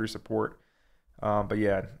broke down through support. But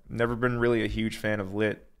yeah, never been really a huge fan of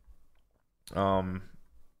Lit.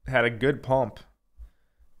 Had a good pump,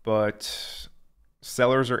 but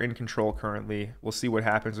sellers are in control currently. We'll see what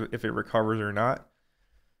happens if it recovers or not.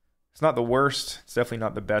 It's not the worst. It's definitely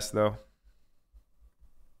not the best, though.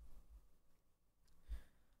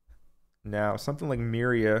 Now, something like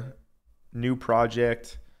Myria, new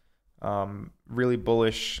project, really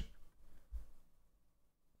bullish.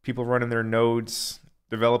 People running their nodes,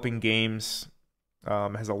 developing games,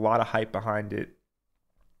 has a lot of hype behind it.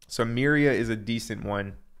 So Myria is a decent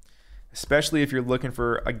one, especially if you're looking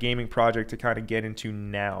for a gaming project to kind of get into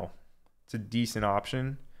now. It's a decent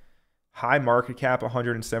option. High market cap,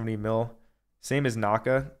 170 mil. Same as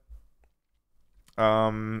Naka.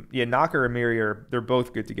 Yeah, Naka or Myria, they're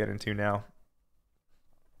both good to get into now.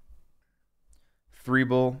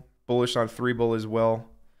 Threeble, bullish on Threeble as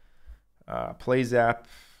well. PlayZap,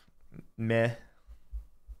 meh.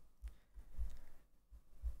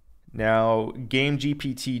 Now, Game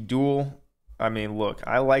GPT Dual. I mean, look,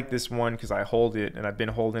 I like this one because I hold it, and I've been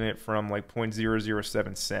holding it from like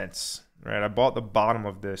 0.007 cents. Right, I bought the bottom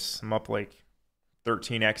of this. I'm up like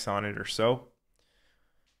 13x on it or so.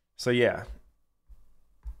 So yeah,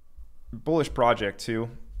 bullish project too.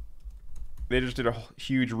 They just did a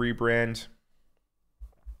huge rebrand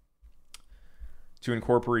to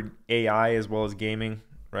incorporate AI as well as gaming.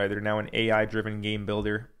 Right, they're now an AI-driven game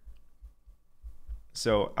builder.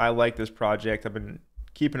 So I like this project. I've been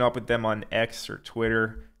keeping up with them on X or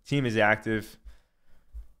Twitter. Team is active.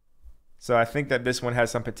 So I think that this one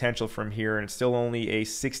has some potential from here, and it's still only a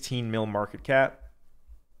 16 mil market cap.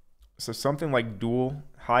 So something like Dual,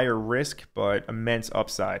 higher risk, but immense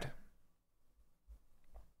upside.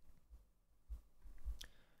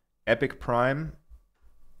 Epic Prime,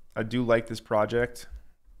 I do like this project.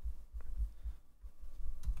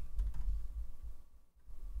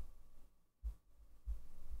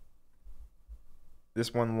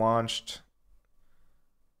 This one launched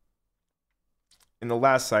in the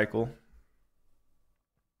last cycle,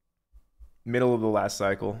 middle of the last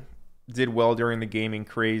cycle. Did well during the gaming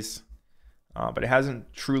craze, but it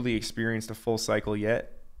hasn't truly experienced a full cycle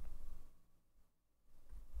yet.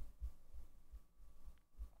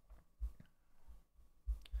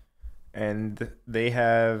 And they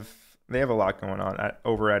have a lot going on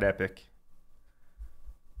over at Epic.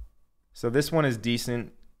 So this one is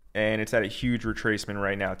decent, and it's at a huge retracement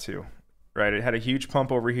right now too. Right, it had a huge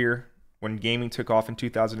pump over here when gaming took off in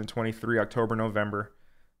 2023, October, November.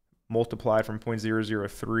 Multiplied from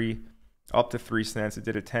 0.003 up to 3 cents. It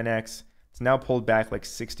did a 10x. It's now pulled back like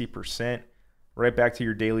 60%, right back to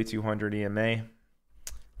your daily 200 EMA.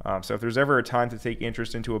 So if there's ever a time to take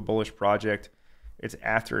interest into a bullish project, it's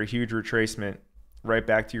after a huge retracement, right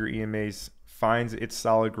back to your EMAs, finds its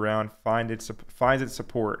solid ground, finds its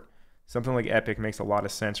support. Something like Epic makes a lot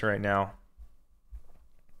of sense right now.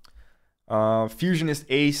 Fusionist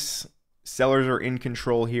Ace, sellers are in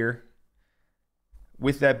control here.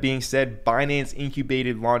 With that being said, Binance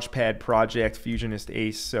incubated launchpad project Fusionist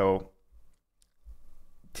Ace. So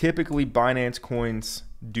typically Binance coins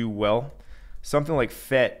do well. Something like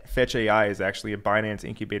Fetch AI is actually a Binance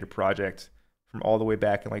incubated project from all the way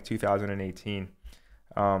back in like 2018.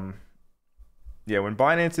 Yeah, when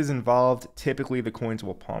Binance is involved, typically the coins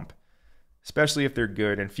will pump, especially if they're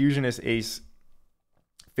good. And Fusionist Ace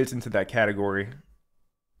fits into that category.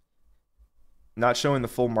 Not showing the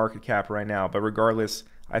full market cap right now, but regardless,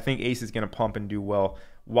 I think Ace is going to pump and do well.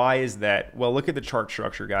 Why is that? Well, look at the chart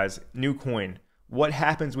structure, guys. New coin. What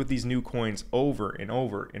happens with these new coins over and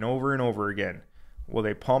over and over and over again? Well,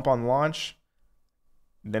 they pump on launch,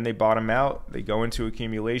 then they bottom out, they go into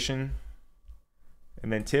accumulation,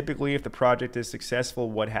 and then typically if the project is successful,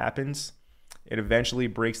 what happens? It eventually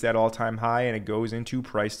breaks that all-time high and it goes into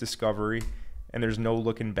price discovery, and there's no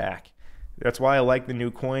looking back. That's why I like the new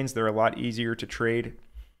coins. They're a lot easier to trade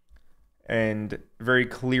and very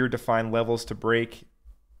clear defined levels to break.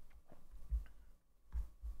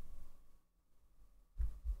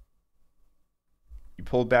 You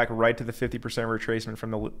pulled back right to the 50% retracement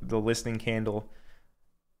from the listing candle.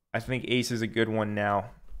 I think Ace is a good one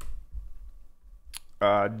now.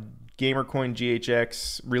 Gamercoin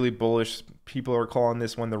GHX, really bullish. People are calling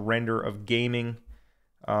this one the render of gaming.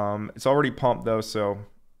 It's already pumped though, so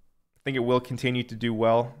I think it will continue to do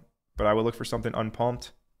well, but I would look for something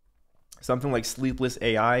unpumped. Something like Sleepless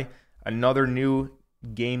AI, another new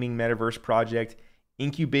gaming metaverse project,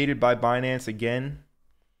 incubated by Binance again,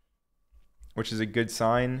 which is a good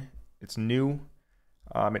sign. It's new.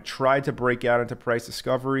 It tried to break out into price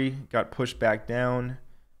discovery, got pushed back down.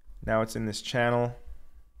 Now it's in this channel.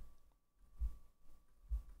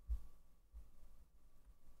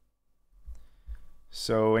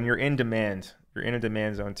 So, and you're in demand. You're in a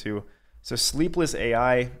demand zone too. So Sleepless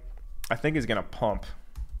AI, I think is gonna pump.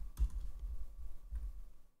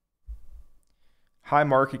 High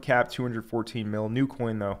market cap, 214 mil, new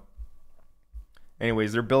coin though.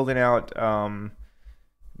 Anyways, they're building out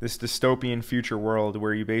this dystopian future world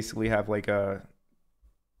where you basically have like a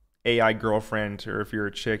AI girlfriend, or if you're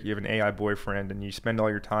a chick, you have an AI boyfriend, and you spend all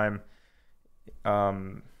your time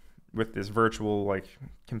with this virtual like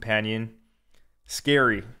companion.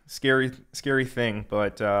 Scary thing,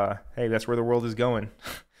 but hey, that's where the world is going.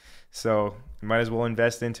 So you might as well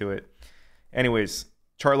invest into it. Anyways,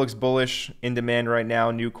 chart looks bullish, in demand right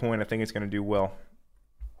now, new coin. I think it's going to do well.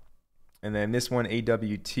 And then this one,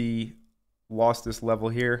 AWT, lost this level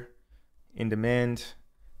here, in demand.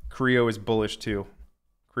 Creo is bullish too.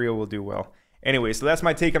 Creo will do well. Anyway, so that's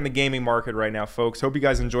my take on the gaming market right now, folks. Hope you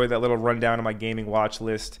guys enjoyed that little rundown of my gaming watch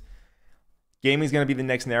list. Gaming is going to be the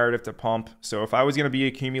next narrative to pump. So if I was going to be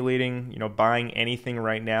accumulating, buying anything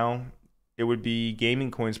right now, it would be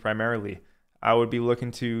gaming coins primarily. I would be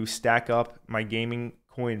looking to stack up my gaming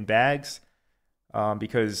coin bags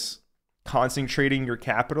because concentrating your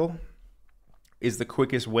capital is the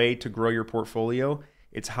quickest way to grow your portfolio.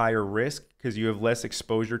 It's higher risk because you have less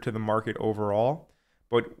exposure to the market overall.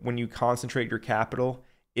 But when you concentrate your capital,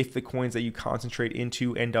 if the coins that you concentrate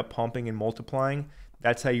into end up pumping and multiplying,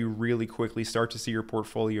 that's how you really quickly start to see your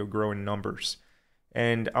portfolio grow in numbers.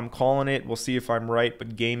 And I'm calling it, we'll see if I'm right,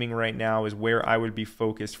 but gaming right now is where I would be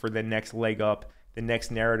focused for the next leg up, the next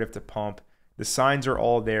narrative to pump. The signs are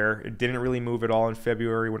all there. It didn't really move at all in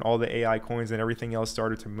February when all the AI coins and everything else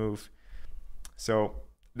started to move. So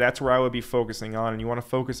that's where I would be focusing on. And you want to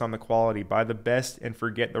focus on the quality. Buy the best and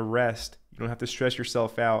forget the rest. You don't have to stress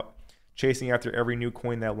yourself out chasing after every new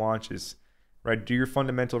coin that launches. Right? Do your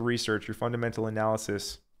fundamental research, your fundamental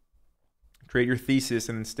analysis. Create your thesis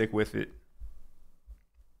and then stick with it.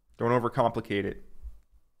 Don't overcomplicate it.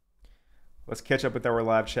 Let's catch up with our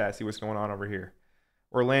live chat, see what's going on over here.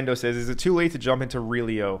 Orlando says, is it too late to jump into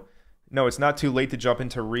Rio? No, it's not too late to jump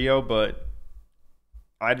into Rio, but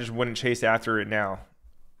I just wouldn't chase after it now.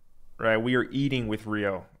 Right? We are eating with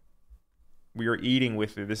Rio. We are eating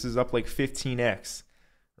with it. This is up like 15x.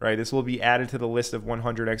 Right? This will be added to the list of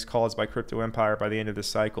 100x calls by Crypto Empire by the end of this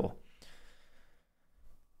cycle.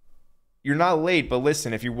 You're not late, but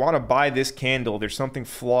listen, if you want to buy this candle, there's something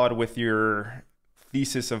flawed with your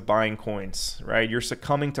thesis of buying coins, right? You're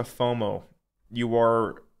succumbing to FOMO.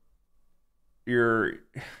 You're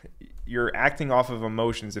acting off of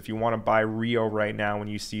emotions if you want to buy Rio right now when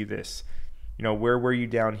you see this. Where were you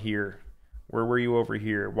down here? Where were you over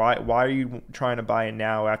here? Why are you trying to buy it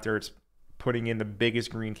now after it's putting in the biggest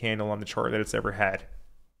green candle on the chart that it's ever had?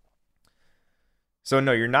 So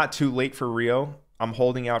no, you're not too late for Rio. I'm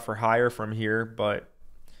holding out for higher from here, but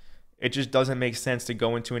it just doesn't make sense to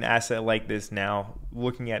go into an asset like this now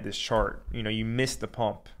looking at this chart. You miss the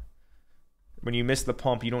pump. When you miss the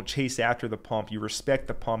pump, you don't chase after the pump. You respect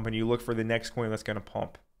the pump and you look for the next coin that's going to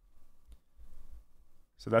pump.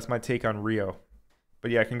 So that's my take on Rio.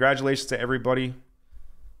 But yeah, congratulations to everybody.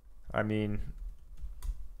 I mean,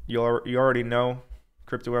 you already know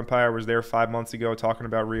Crypto Empire was there 5 months ago talking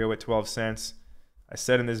about Rio at 12 cents. I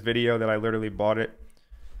said in this video that I literally bought it.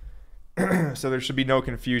 So there should be no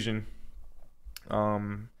confusion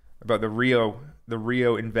about the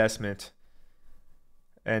Rio investment.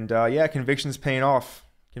 And yeah, conviction is paying off.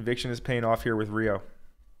 Conviction is paying off here with Rio.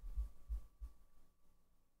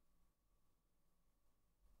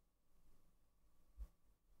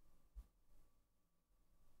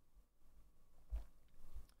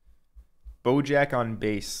 Bojack on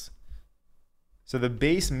base. So the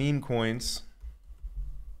base meme coins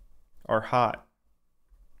are hot.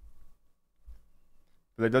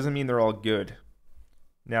 But that doesn't mean they're all good.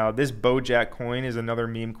 Now, this Bojack coin is another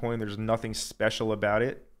meme coin. There's nothing special about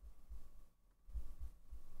it.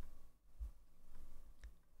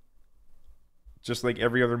 Just like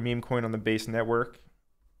every other meme coin on the base network.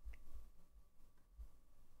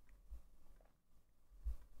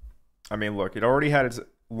 I mean, look, it already had its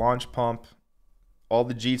launch pump. All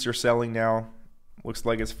the JEETs are selling now. Looks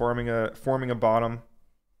like it's forming a bottom.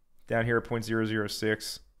 down here at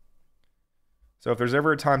 0.006. So if there's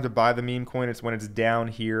ever a time to buy the meme coin, it's when it's down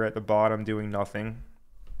here at the bottom doing nothing.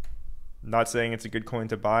 I'm not saying it's a good coin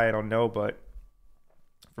to buy, I don't know, but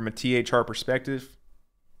from a TA chart perspective,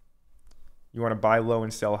 you want to buy low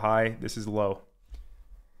and sell high. This is low.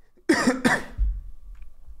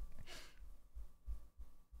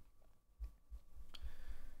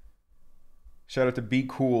 Shout out to Be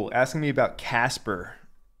Cool asking me about Casper.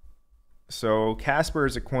 So Casper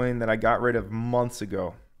is a coin that I got rid of months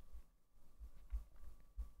ago.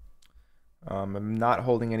 I'm not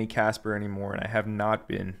holding any Casper anymore, and I have not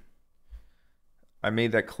been. I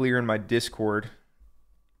made that clear in my Discord.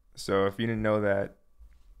 So if you didn't know that,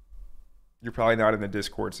 you're probably not in the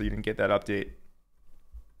Discord, so you didn't get that update.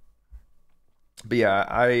 But yeah,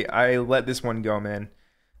 I let this one go, man.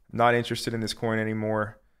 Not interested in this coin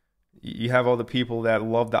anymore. You have all the people that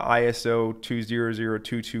love the ISO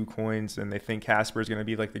 20022 coins, and they think Casper is going to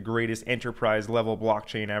be like the greatest enterprise level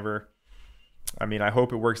blockchain ever. I mean, I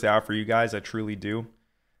hope it works out for you guys. I truly do.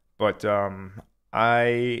 But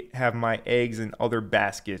I have my eggs in other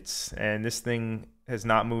baskets, and this thing has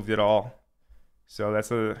not moved at all. So that's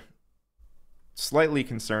a slightly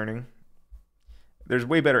concerning. There's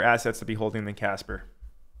way better assets to be holding than Casper.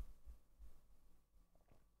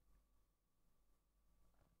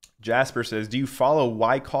 Jasper says, do you follow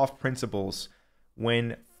Wyckoff principles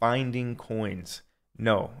when finding coins?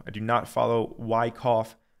 No, I do not follow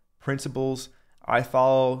Wyckoff principles. I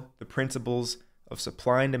follow the principles of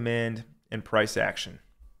supply and demand and price action.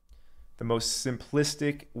 The most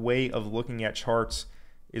simplistic way of looking at charts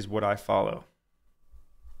is what I follow.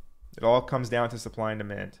 It all comes down to supply and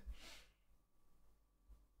demand.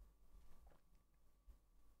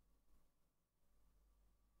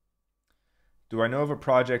 Do I know of a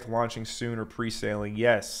project launching soon or pre-selling?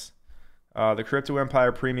 Yes. The Crypto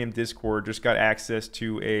Empire Premium Discord just got access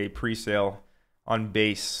to a pre-sale on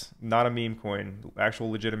Base, not a meme coin, actual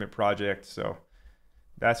legitimate project. So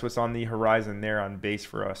that's what's on the horizon there on Base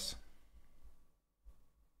for us.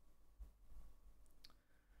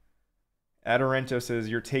 Adorento says,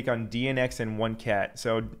 your take on DNX and 1CAT.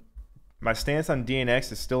 So my stance on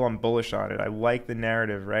DNX is still I'm bullish on it. I like the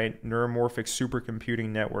narrative, right? Neuromorphic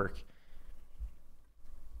supercomputing network.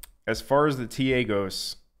 As far as the TA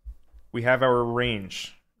goes, we have our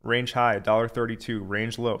range. Range high, $1.32.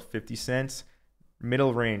 Range low, 50 cents.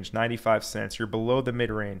 Middle range, 95 cents. You're below the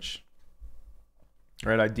mid-range.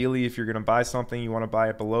 Right? Ideally, if you're going to buy something, you want to buy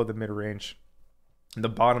it below the mid-range. The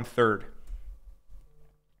bottom third.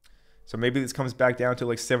 So maybe this comes back down to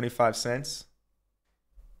like 75 cents.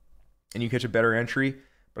 And you catch a better entry.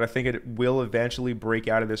 But I think it will eventually break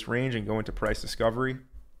out of this range and go into price discovery.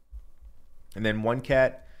 And then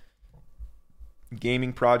 1CAT.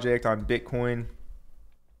 Gaming project on Bitcoin,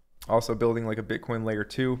 also building like a Bitcoin layer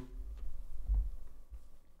 2.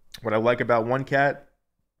 What I like about 1CAT,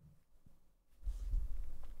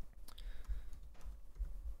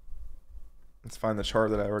 let's find the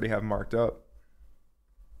chart that I already have marked up.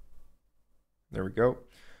 There we go.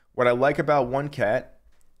 What I like about 1CAT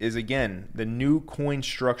is, again, the new coin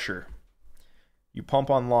structure. You pump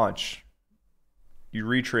on launch, you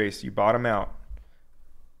retrace, you bottom out.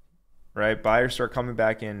 Right? Buyers start coming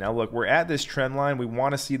back in. Now, look, we're at this trend line. We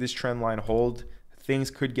want to see this trend line hold.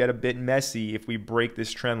 Things could get a bit messy if we break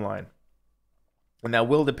this trend line. And that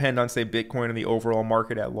will depend on, say, Bitcoin and the overall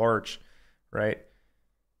market at large, right?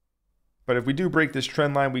 But if we do break this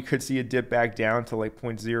trend line, we could see a dip back down to like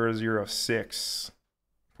 0.006,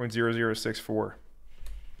 0.0064.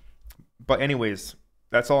 But anyways,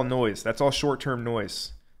 that's all noise. That's all short-term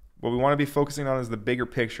noise. What we want to be focusing on is the bigger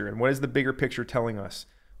picture. And what is the bigger picture telling us?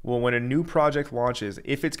 Well, when a new project launches,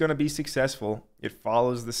 if it's going to be successful, it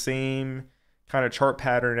follows the same kind of chart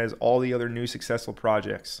pattern as all the other new successful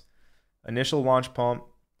projects. Initial launch pump,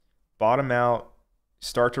 bottom out,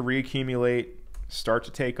 start to reaccumulate, start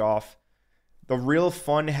to take off. The real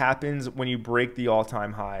fun happens when you break the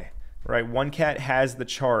all-time high, right? 1CAT has the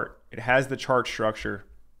chart. It has the chart structure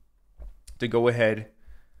to go ahead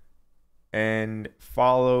and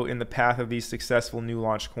follow in the path of these successful new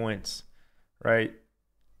launch coins, right?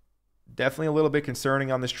 Definitely a little bit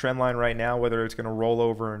concerning on this trend line right now, whether it's going to roll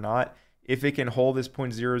over or not. If it can hold this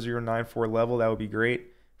 0.0094 level, that would be great.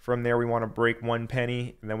 From there, we want to break 1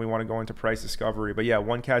 penny, and then we want to go into price discovery. But yeah,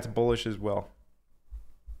 1CAT's bullish as well.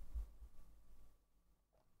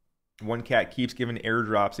 1CAT keeps giving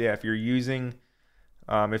airdrops. Yeah, if you're using,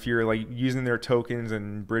 if you're like using their tokens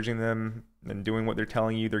and bridging them and doing what they're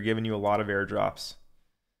telling you, they're giving you a lot of airdrops.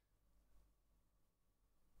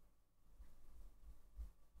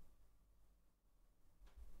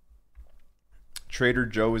 Trader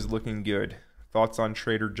Joe is looking good. Thoughts on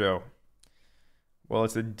Trader Joe? Well,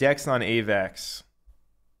 it's a DEX on AVAX.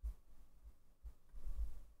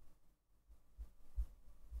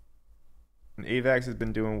 And AVAX has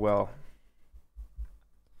been doing well.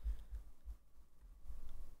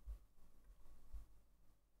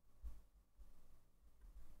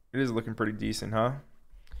 It is looking pretty decent, huh?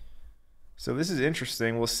 So this is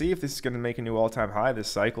interesting. We'll see if this is going to make a new all-time high this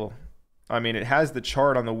cycle. I mean, it has the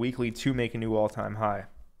chart on the weekly to make a new all-time high.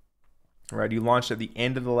 Right? You launched at the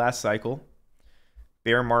end of the last cycle.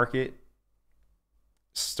 Bear market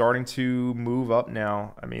starting to move up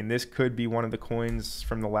now. I mean, this could be one of the coins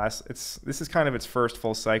from the last. This is kind of its first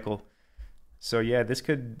full cycle. So yeah, this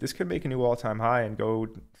could make a new all-time high and go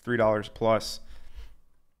 $3 plus.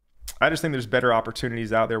 I just think there's better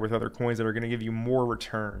opportunities out there with other coins that are going to give you more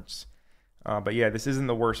returns. But yeah, this isn't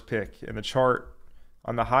the worst pick. And the chart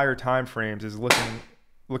on the higher time frames is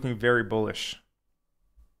looking very bullish.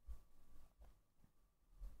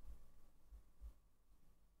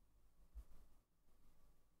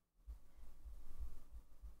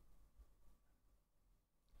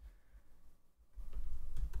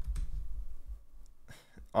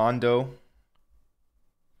 Ondo.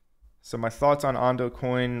 So my thoughts on Ondo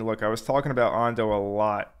coin. Look, I was talking about Ondo a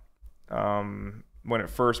lot when it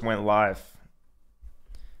first went live.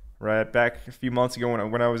 Right back a few months ago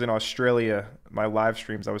when I was in Australia, my live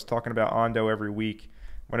streams, I was talking about Ondo every week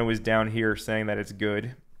when it was down here, saying that it's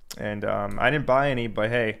good. And I didn't buy any, but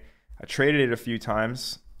hey, I traded it a few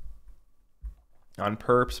times on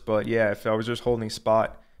perps. But yeah, if I was just holding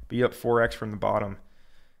spot, be up 4x from the bottom.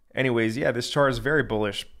 Anyways, yeah, this chart is very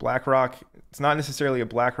bullish. BlackRock, it's not necessarily a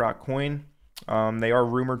BlackRock coin. They are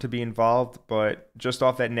rumored to be involved, but just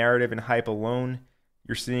off that narrative and hype alone,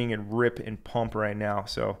 you're seeing it rip and pump right now.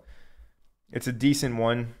 So it's a decent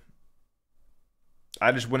one.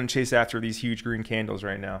 I just wouldn't chase after these huge green candles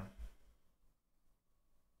right now.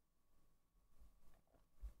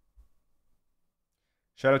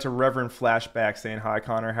 Shout out to Reverend Flashback saying, hi,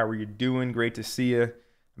 Connor. How are you doing? Great to see you.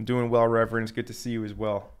 I'm doing well, Reverend. It's good to see you as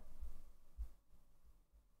well.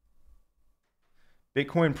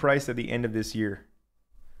 Bitcoin price at the end of this year.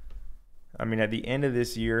 I mean, at the end of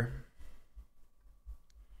this year,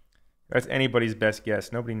 that's anybody's best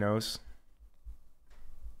guess. Nobody knows.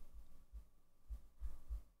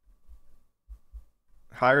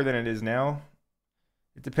 Higher than it is now?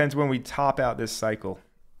 It depends when we top out this cycle.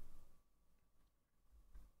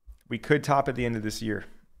 We could top at the end of this year.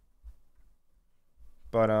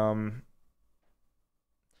 But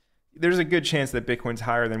there's a good chance that Bitcoin's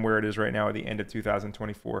higher than where it is right now at the end of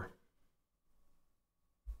 2024.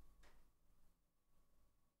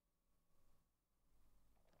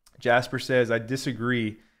 Jasper says, I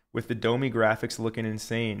disagree with the Domi graphics looking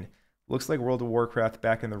insane. Looks like World of Warcraft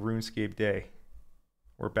back in the RuneScape day.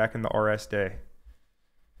 Or back in the RS day.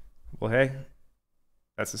 Well, hey,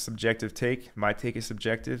 that's a subjective take. My take is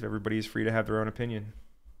subjective. Everybody is free to have their own opinion.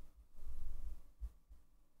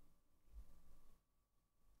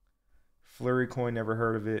 Flurry coin, never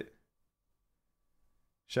heard of it.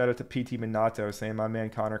 Shout out to PT Minato saying, my man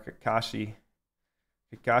Connor Kakashi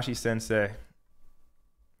sensei.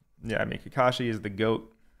 Yeah, I mean, Kakashi is the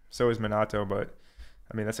GOAT. So is Minato, but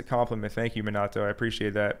I mean, that's a compliment. Thank you, Minato. I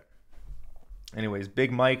appreciate that. Anyways,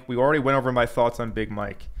 Big Mike. We already went over my thoughts on Big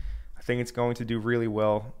Mike. I think it's going to do really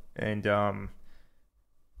well. And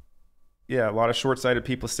yeah, a lot of short-sighted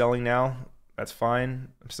people selling now. That's fine.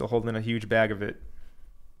 I'm still holding a huge bag of it.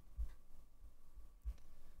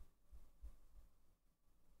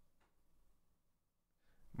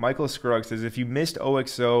 Michael Scruggs says, if you missed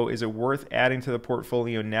OXO, is it worth adding to the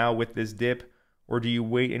portfolio now with this dip, or do you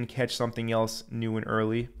wait and catch something else new and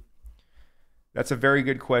early? That's a very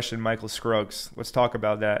good question, Michael Scruggs. Let's talk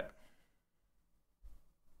about that.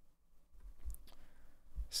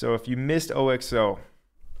 So if you missed OXO,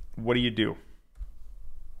 what do?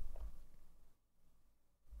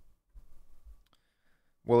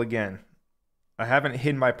 Well, again, I haven't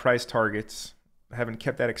hit my price targets. I haven't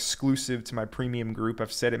kept that exclusive to my premium group.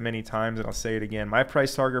 I've said it many times and I'll say it again. My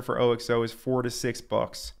price target for OXO is $4 to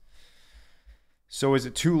 $6. So is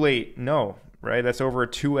it too late? No, right? That's over a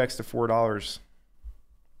 2x to $4.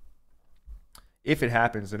 If it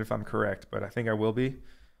happens and if I'm correct, but I think I will be.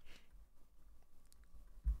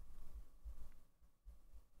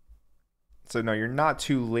 So no, you're not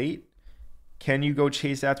too late. Can you go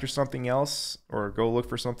chase after something else or go look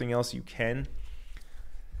for something else? You can.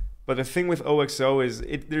 But the thing with OXO is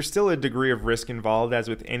there's still a degree of risk involved, as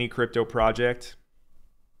with any crypto project.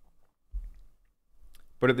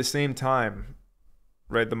 But at the same time,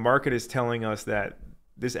 right, the market is telling us that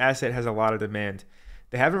this asset has a lot of demand.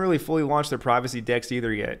 They haven't really fully launched their privacy DEX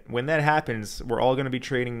either yet. When that happens, we're all going to be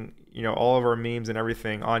trading, you know, all of our memes and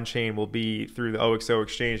everything on chain will be through the OXO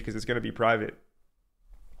exchange because it's going to be private.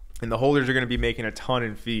 And the holders are going to be making a ton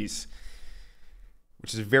in fees,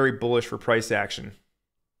 which is very bullish for price action.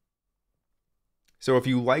 So if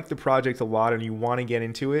you like the project a lot and you want to get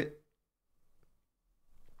into it,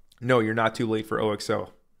 no, you're not too late for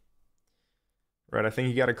OXO. Right? I think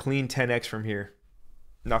you got a clean 10x from here.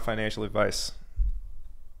 Not financial advice.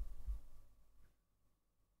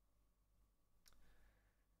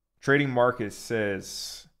 Trading Markets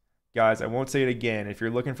says, guys, I won't say it again. If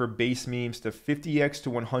you're looking for base memes to 50x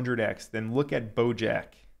to 100x, then look at Bojack.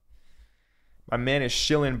 My man is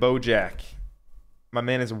shilling Bojack. My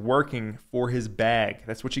man is working for his bag.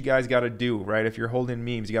 That's what you guys got to do, right? If you're holding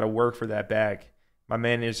memes, you got to work for that bag. My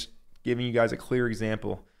man is giving you guys a clear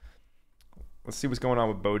example. Let's see what's going on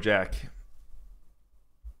with Bojack.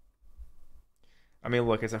 I mean,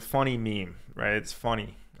 look, it's a funny meme, right? It's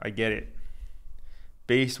funny. I get it.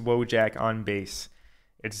 Base Bojack on base.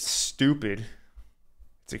 It's stupid.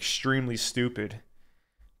 It's extremely stupid.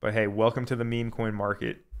 But hey, welcome to the meme coin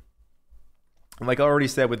market. And like I already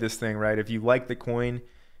said with this thing, right? If you like the coin,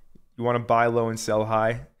 you want to buy low and sell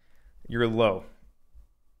high, you're low.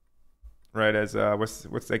 Right? As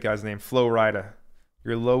what's that guy's name? Flo Rida.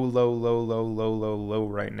 You're low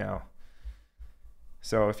right now.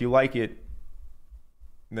 So if you like it,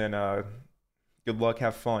 then good luck,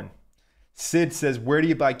 have fun. Sid says, where do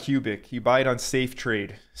you buy Cubic? You buy it on Safe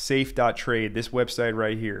Trade. Safe.trade. This website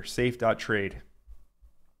right here. Safe.trade.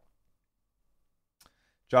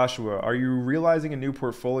 Joshua, are you realizing a new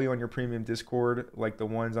portfolio on your premium Discord like the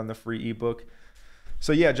ones on the free ebook?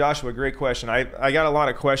 So yeah, Joshua, great question. I got a lot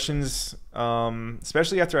of questions,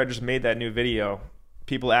 especially after I just made that new video.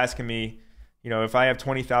 People asking me, you know, if I have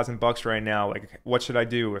 20,000 bucks right now, like what should I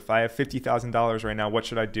do? If I have $50,000 right now, what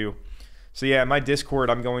should I do? So yeah, in my Discord,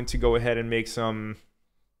 I'm going to go ahead and make some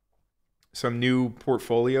new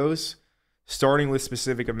portfolios, starting with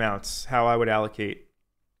specific amounts, how I would allocate.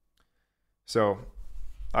 So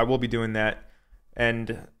I will be doing that.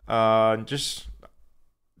 And this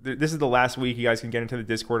is the last week you guys can get into the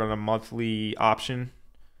Discord on a monthly option,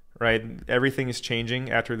 right? Everything is changing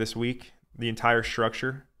after this week, the entire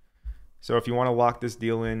structure. So if you want to lock this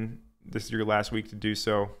deal in, this is your last week to do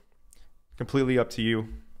so. Completely up to you.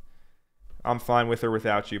 I'm fine with or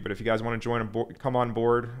without you, but if you guys want to join, come on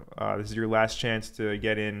board. This is your last chance to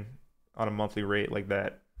get in on a monthly rate like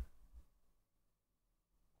that.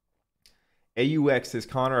 AUX says,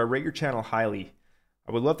 Connor, I rate your channel highly.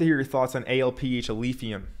 I would love to hear your thoughts on ALPH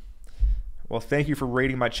Alephium. Well, thank you for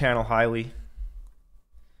rating my channel highly.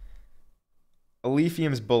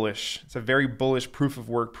 Alephium's bullish. It's a very bullish proof of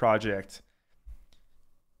work project.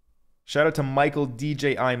 Shout out to Michael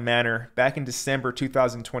DJI Manor. Back in December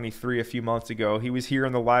 2023, a few months ago, he was here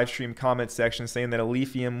in the live stream comment section saying that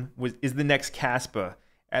Alephium is the next Caspa.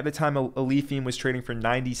 At the time, Alephium was trading for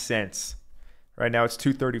 90 cents. Right now, it's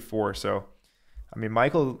 234. So, I mean,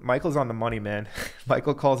 Michael's on the money, man.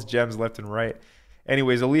 Michael calls gems left and right.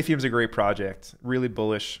 Anyways, Alephium's a great project. Really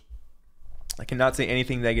bullish. I cannot say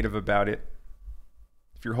anything negative about it.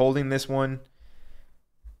 If you're holding this one,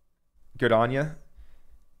 good on you.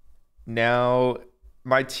 Now,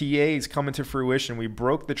 my TA is coming to fruition. We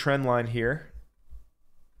broke the trend line here.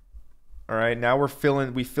 All right, now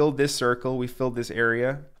we filled this circle, we filled this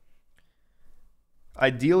area.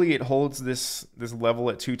 Ideally, it holds this level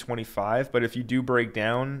at 225, but if you do break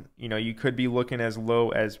down, you know, you could be looking as low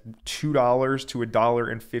as $2 to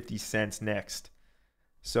 $1.50 next.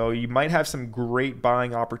 So you might have some great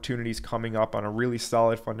buying opportunities coming up on a really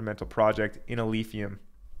solid fundamental project in Alephium.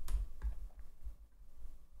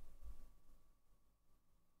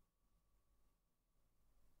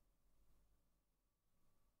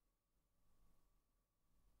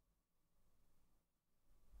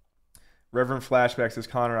 Reverend Flashback says,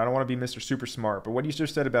 Connor, I don't want to be Mr. Super Smart, but what you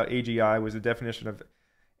just said about AGI was the definition of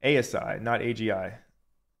ASI, not AGI.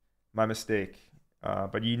 My mistake.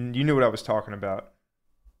 But you knew what I was talking about.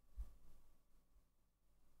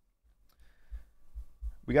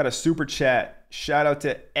 We got a super chat. Shout out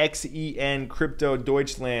to XEN Crypto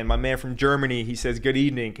Deutschland, my man from Germany. He says, good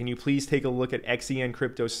evening. Can you please take a look at XEN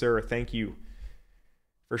Crypto, sir? Thank you.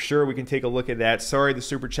 For sure, we can take a look at that. Sorry, the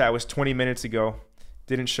super chat was 20 minutes ago.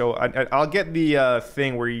 Didn't show. I'll get the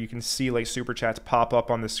thing where you can see like super chats pop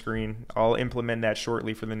up on the screen. I'll implement that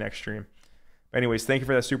shortly for the next stream. But anyways, thank you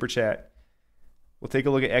for that super chat. We'll take a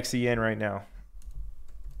look at XEN right now.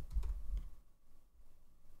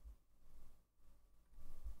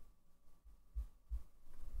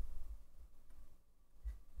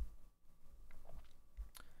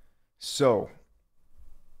 So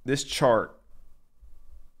This chart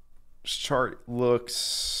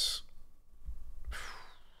looks,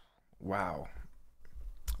 wow,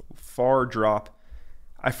 far drop.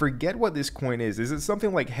 I forget what this coin is. Is it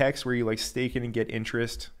something like Hex where you like stake it and get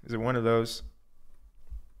interest? Is it one of those?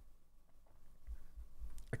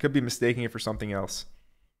 I could be mistaking it for something else.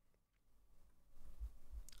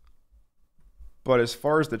 But as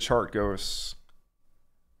far as the chart goes,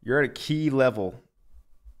 you're at a key level.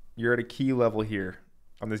 You're at a key level here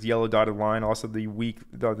on this yellow dotted line. Also the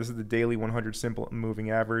this is the daily 100 simple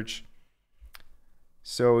moving average.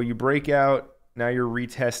 So you break out, now you're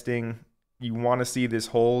retesting. You want to see this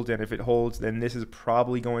hold, and if it holds, then this is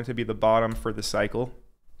probably going to be the bottom for the cycle.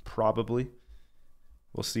 Probably.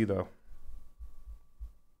 We'll see though.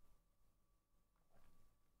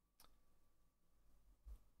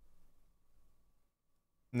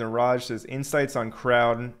 Niraj says, insights on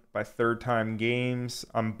Crown by third time games.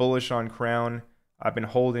 I'm bullish on Crown. I've been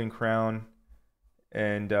holding Crown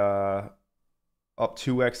and up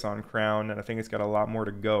 2x on Crown, and I think it's got a lot more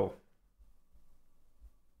to go.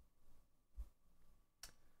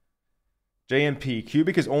 JMP,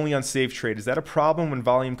 Cubic is only on safe trade. Is that a problem when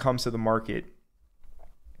volume comes to the market?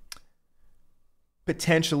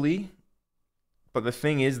 Potentially, but the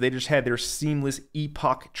thing is, they just had their seamless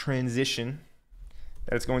epoch transition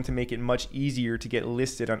that it's going to make it much easier to get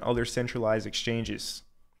listed on other centralized exchanges.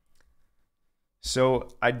 So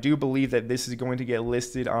I do believe that this is going to get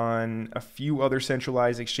listed on a few other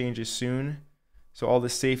centralized exchanges soon. So all the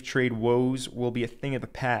safe trade woes will be a thing of the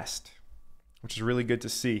past, which is really good to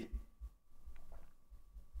see.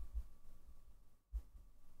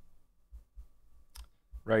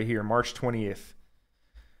 Right here, March 20th.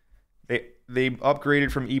 They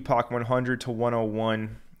upgraded from Epoch 100 to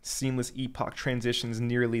 101. Seamless Epoch transitions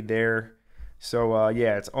nearly there. So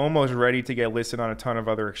yeah, it's almost ready to get listed on a ton of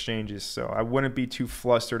other exchanges. So I wouldn't be too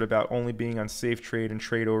flustered about only being on safe trade and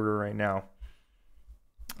trade order right now.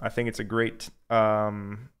 I think it's a great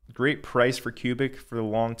price for Cubic for the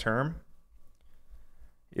long term.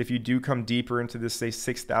 If you do come deeper into this, say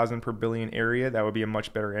 6,000 per billion area, that would be a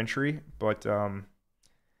much better entry. But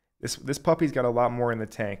this puppy's got a lot more in the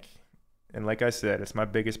tank. And like I said, it's my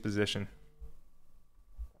biggest position.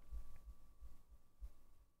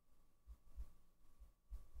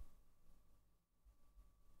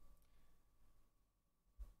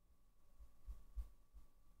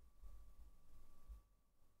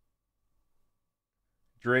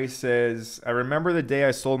 Dre says, I remember the day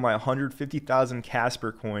I sold my 150,000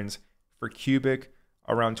 Casper coins for Cubic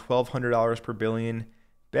around $1,200 per billion.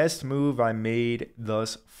 Best move I made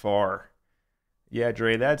thus far. Yeah,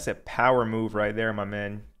 Dre, that's a power move right there, my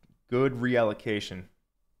man. Good reallocation.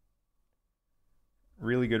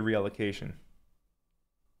 Really good reallocation.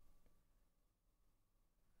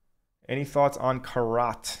 Any thoughts on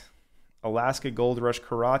Karat? Alaska Gold Rush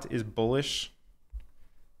Karat is bullish.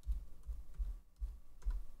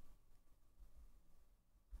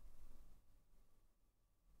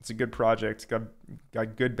 It's a good project. It's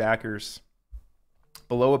got good backers.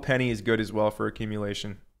 Below a penny is good as well for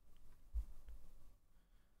accumulation.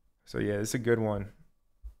 So yeah, it's a good one.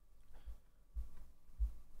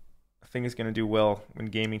 I think it's going to do well when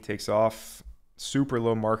gaming takes off. Super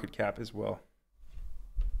low market cap as well.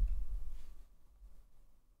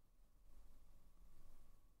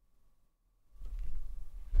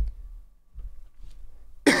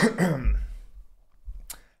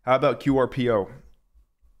 How about QRPO?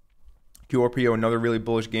 QRPO, another really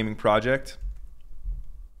bullish gaming project.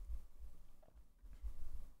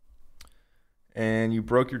 And you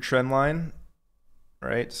broke your trend line,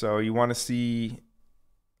 right? So you want to see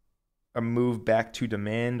a move back to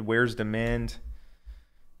demand. Where's demand?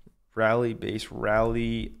 Rally, base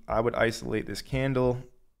rally. I would isolate this candle,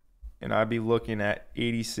 and I'd be looking at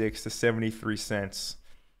 86 to 73 cents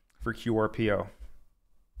for QRPO.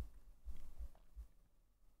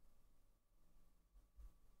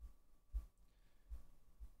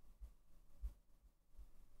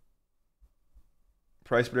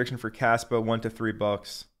 Price prediction for Caspa, $1 to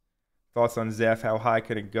 $3. Thoughts on Zeph? How high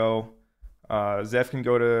could it go? Zeph can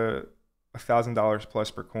go to $1,000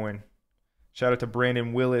 plus per coin. Shout out to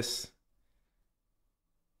Brandon Willis.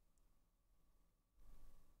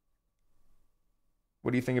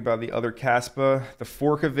 What do you think about the other Caspa? The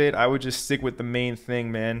fork of it, I would just stick with the main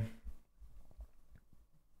thing, man.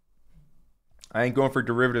 I ain't going for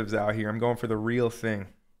derivatives out here. I'm going for the real thing.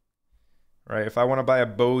 Right? If I want to buy a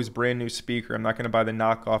Bose brand new speaker, I'm not going to buy the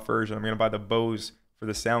knockoff version. I'm going to buy the Bose for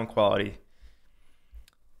the sound quality.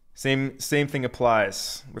 Same thing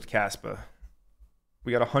applies with Caspa.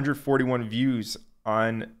 We got 141 views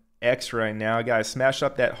on X right now. Guys, smash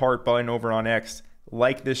up that heart button over on X.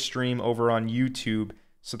 like this stream over on YouTube.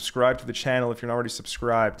 Subscribe to the channel if you're not already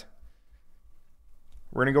subscribed.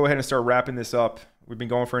 We're going to go ahead and start wrapping this up. We've been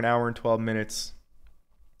going for an hour and 12 minutes.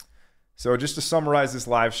 So just to summarize this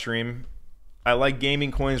live stream, I like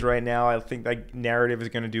gaming coins right now. I think that narrative is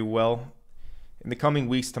going to do well in the coming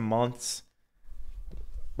weeks to months.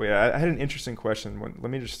 Wait, I had an interesting question.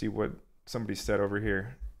 Let me just see what somebody said over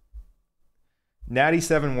here.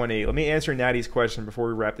 Natty718. Let me answer Natty's question before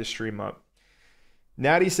we wrap this stream up.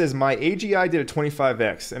 Natty says, my AGI did a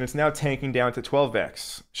 25x and it's now tanking down to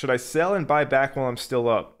 12x. Should I sell and buy back while I'm still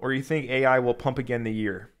up? Or do you think AI will pump again the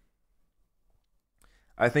year?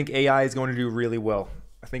 I think AI is going to do really well.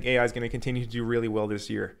 I think AI is going to continue to do really well this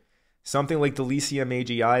year. Something like Delicium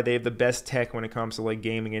AGI, they have the best tech when it comes to like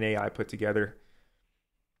gaming and AI put together.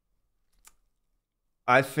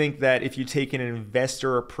 I think that if you take an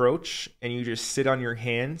investor approach and you just sit on your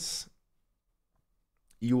hands,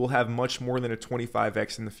 you will have much more than a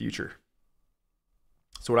 25x in the future.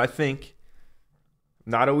 So what I think,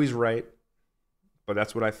 not always right, but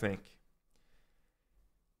that's what I think.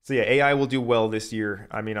 So yeah, AI will do well this year.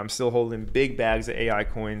 I mean, I'm still holding big bags of AI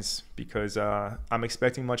coins because I'm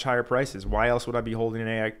expecting much higher prices. Why else would I be holding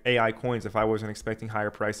AI coins if I wasn't expecting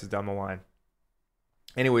higher prices down the line?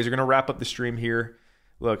 Anyways, we're going to wrap up the stream here.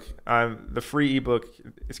 Look, the free ebook,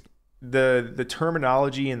 the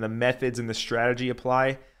terminology and the methods and the strategy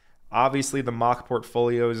apply. Obviously, the mock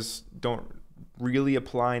portfolios don't really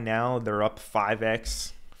apply now. They're up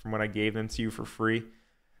 5x from when I gave them to you for free.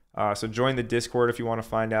 So join the Discord if you want to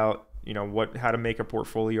find out, how to make a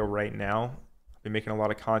portfolio right now. I've been making a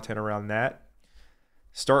lot of content around that.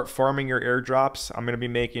 Start farming your airdrops. I'm going to be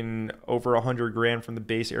making over 100 grand from the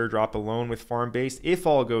base airdrop alone with Farmbase if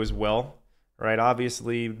all goes well. Right,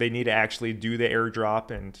 obviously they need to actually do the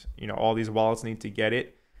airdrop, and all these wallets need to get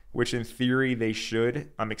it, which in theory they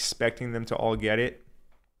should. I'm expecting them to all get it.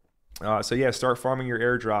 So yeah, start farming your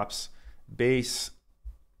airdrops. Base,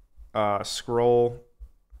 Scroll,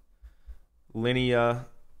 Linea,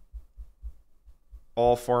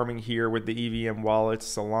 all farming here with the EVM wallets.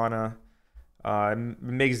 Solana. It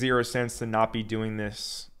makes zero sense to not be doing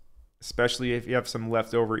this, especially if you have some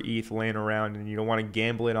leftover ETH laying around and you don't want to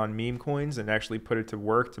gamble it on meme coins and actually put it to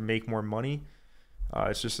work to make more money.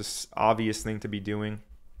 It's just an obvious thing to be doing.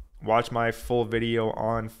 Watch my full video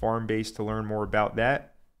on Farmbase to learn more about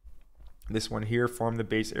that. This one here, Farm the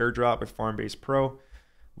Base Airdrop with Farmbase Pro.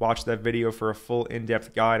 Watch that video for a full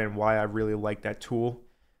in-depth guide and why I really like that tool.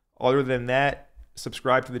 Other than that,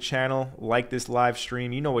 subscribe to the channel, like this live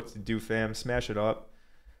stream. You know what to do, fam. Smash it up.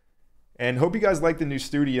 And hope you guys like the new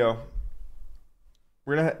studio.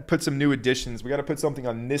 We're going to put some new additions. We got to put something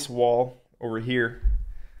on this wall over here.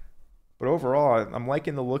 But overall, I'm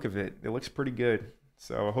liking the look of it. It looks pretty good.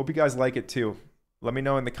 So I hope you guys like it too. Let me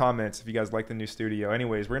know in the comments if you guys like the new studio.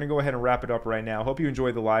 Anyways, we're going to go ahead and wrap it up right now. Hope you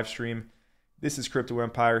enjoyed the live stream. This is Crypto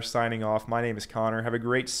Empire signing off. My name is Connor. Have a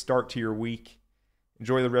great start to your week.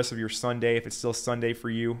 Enjoy the rest of your Sunday if it's still Sunday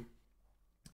for you.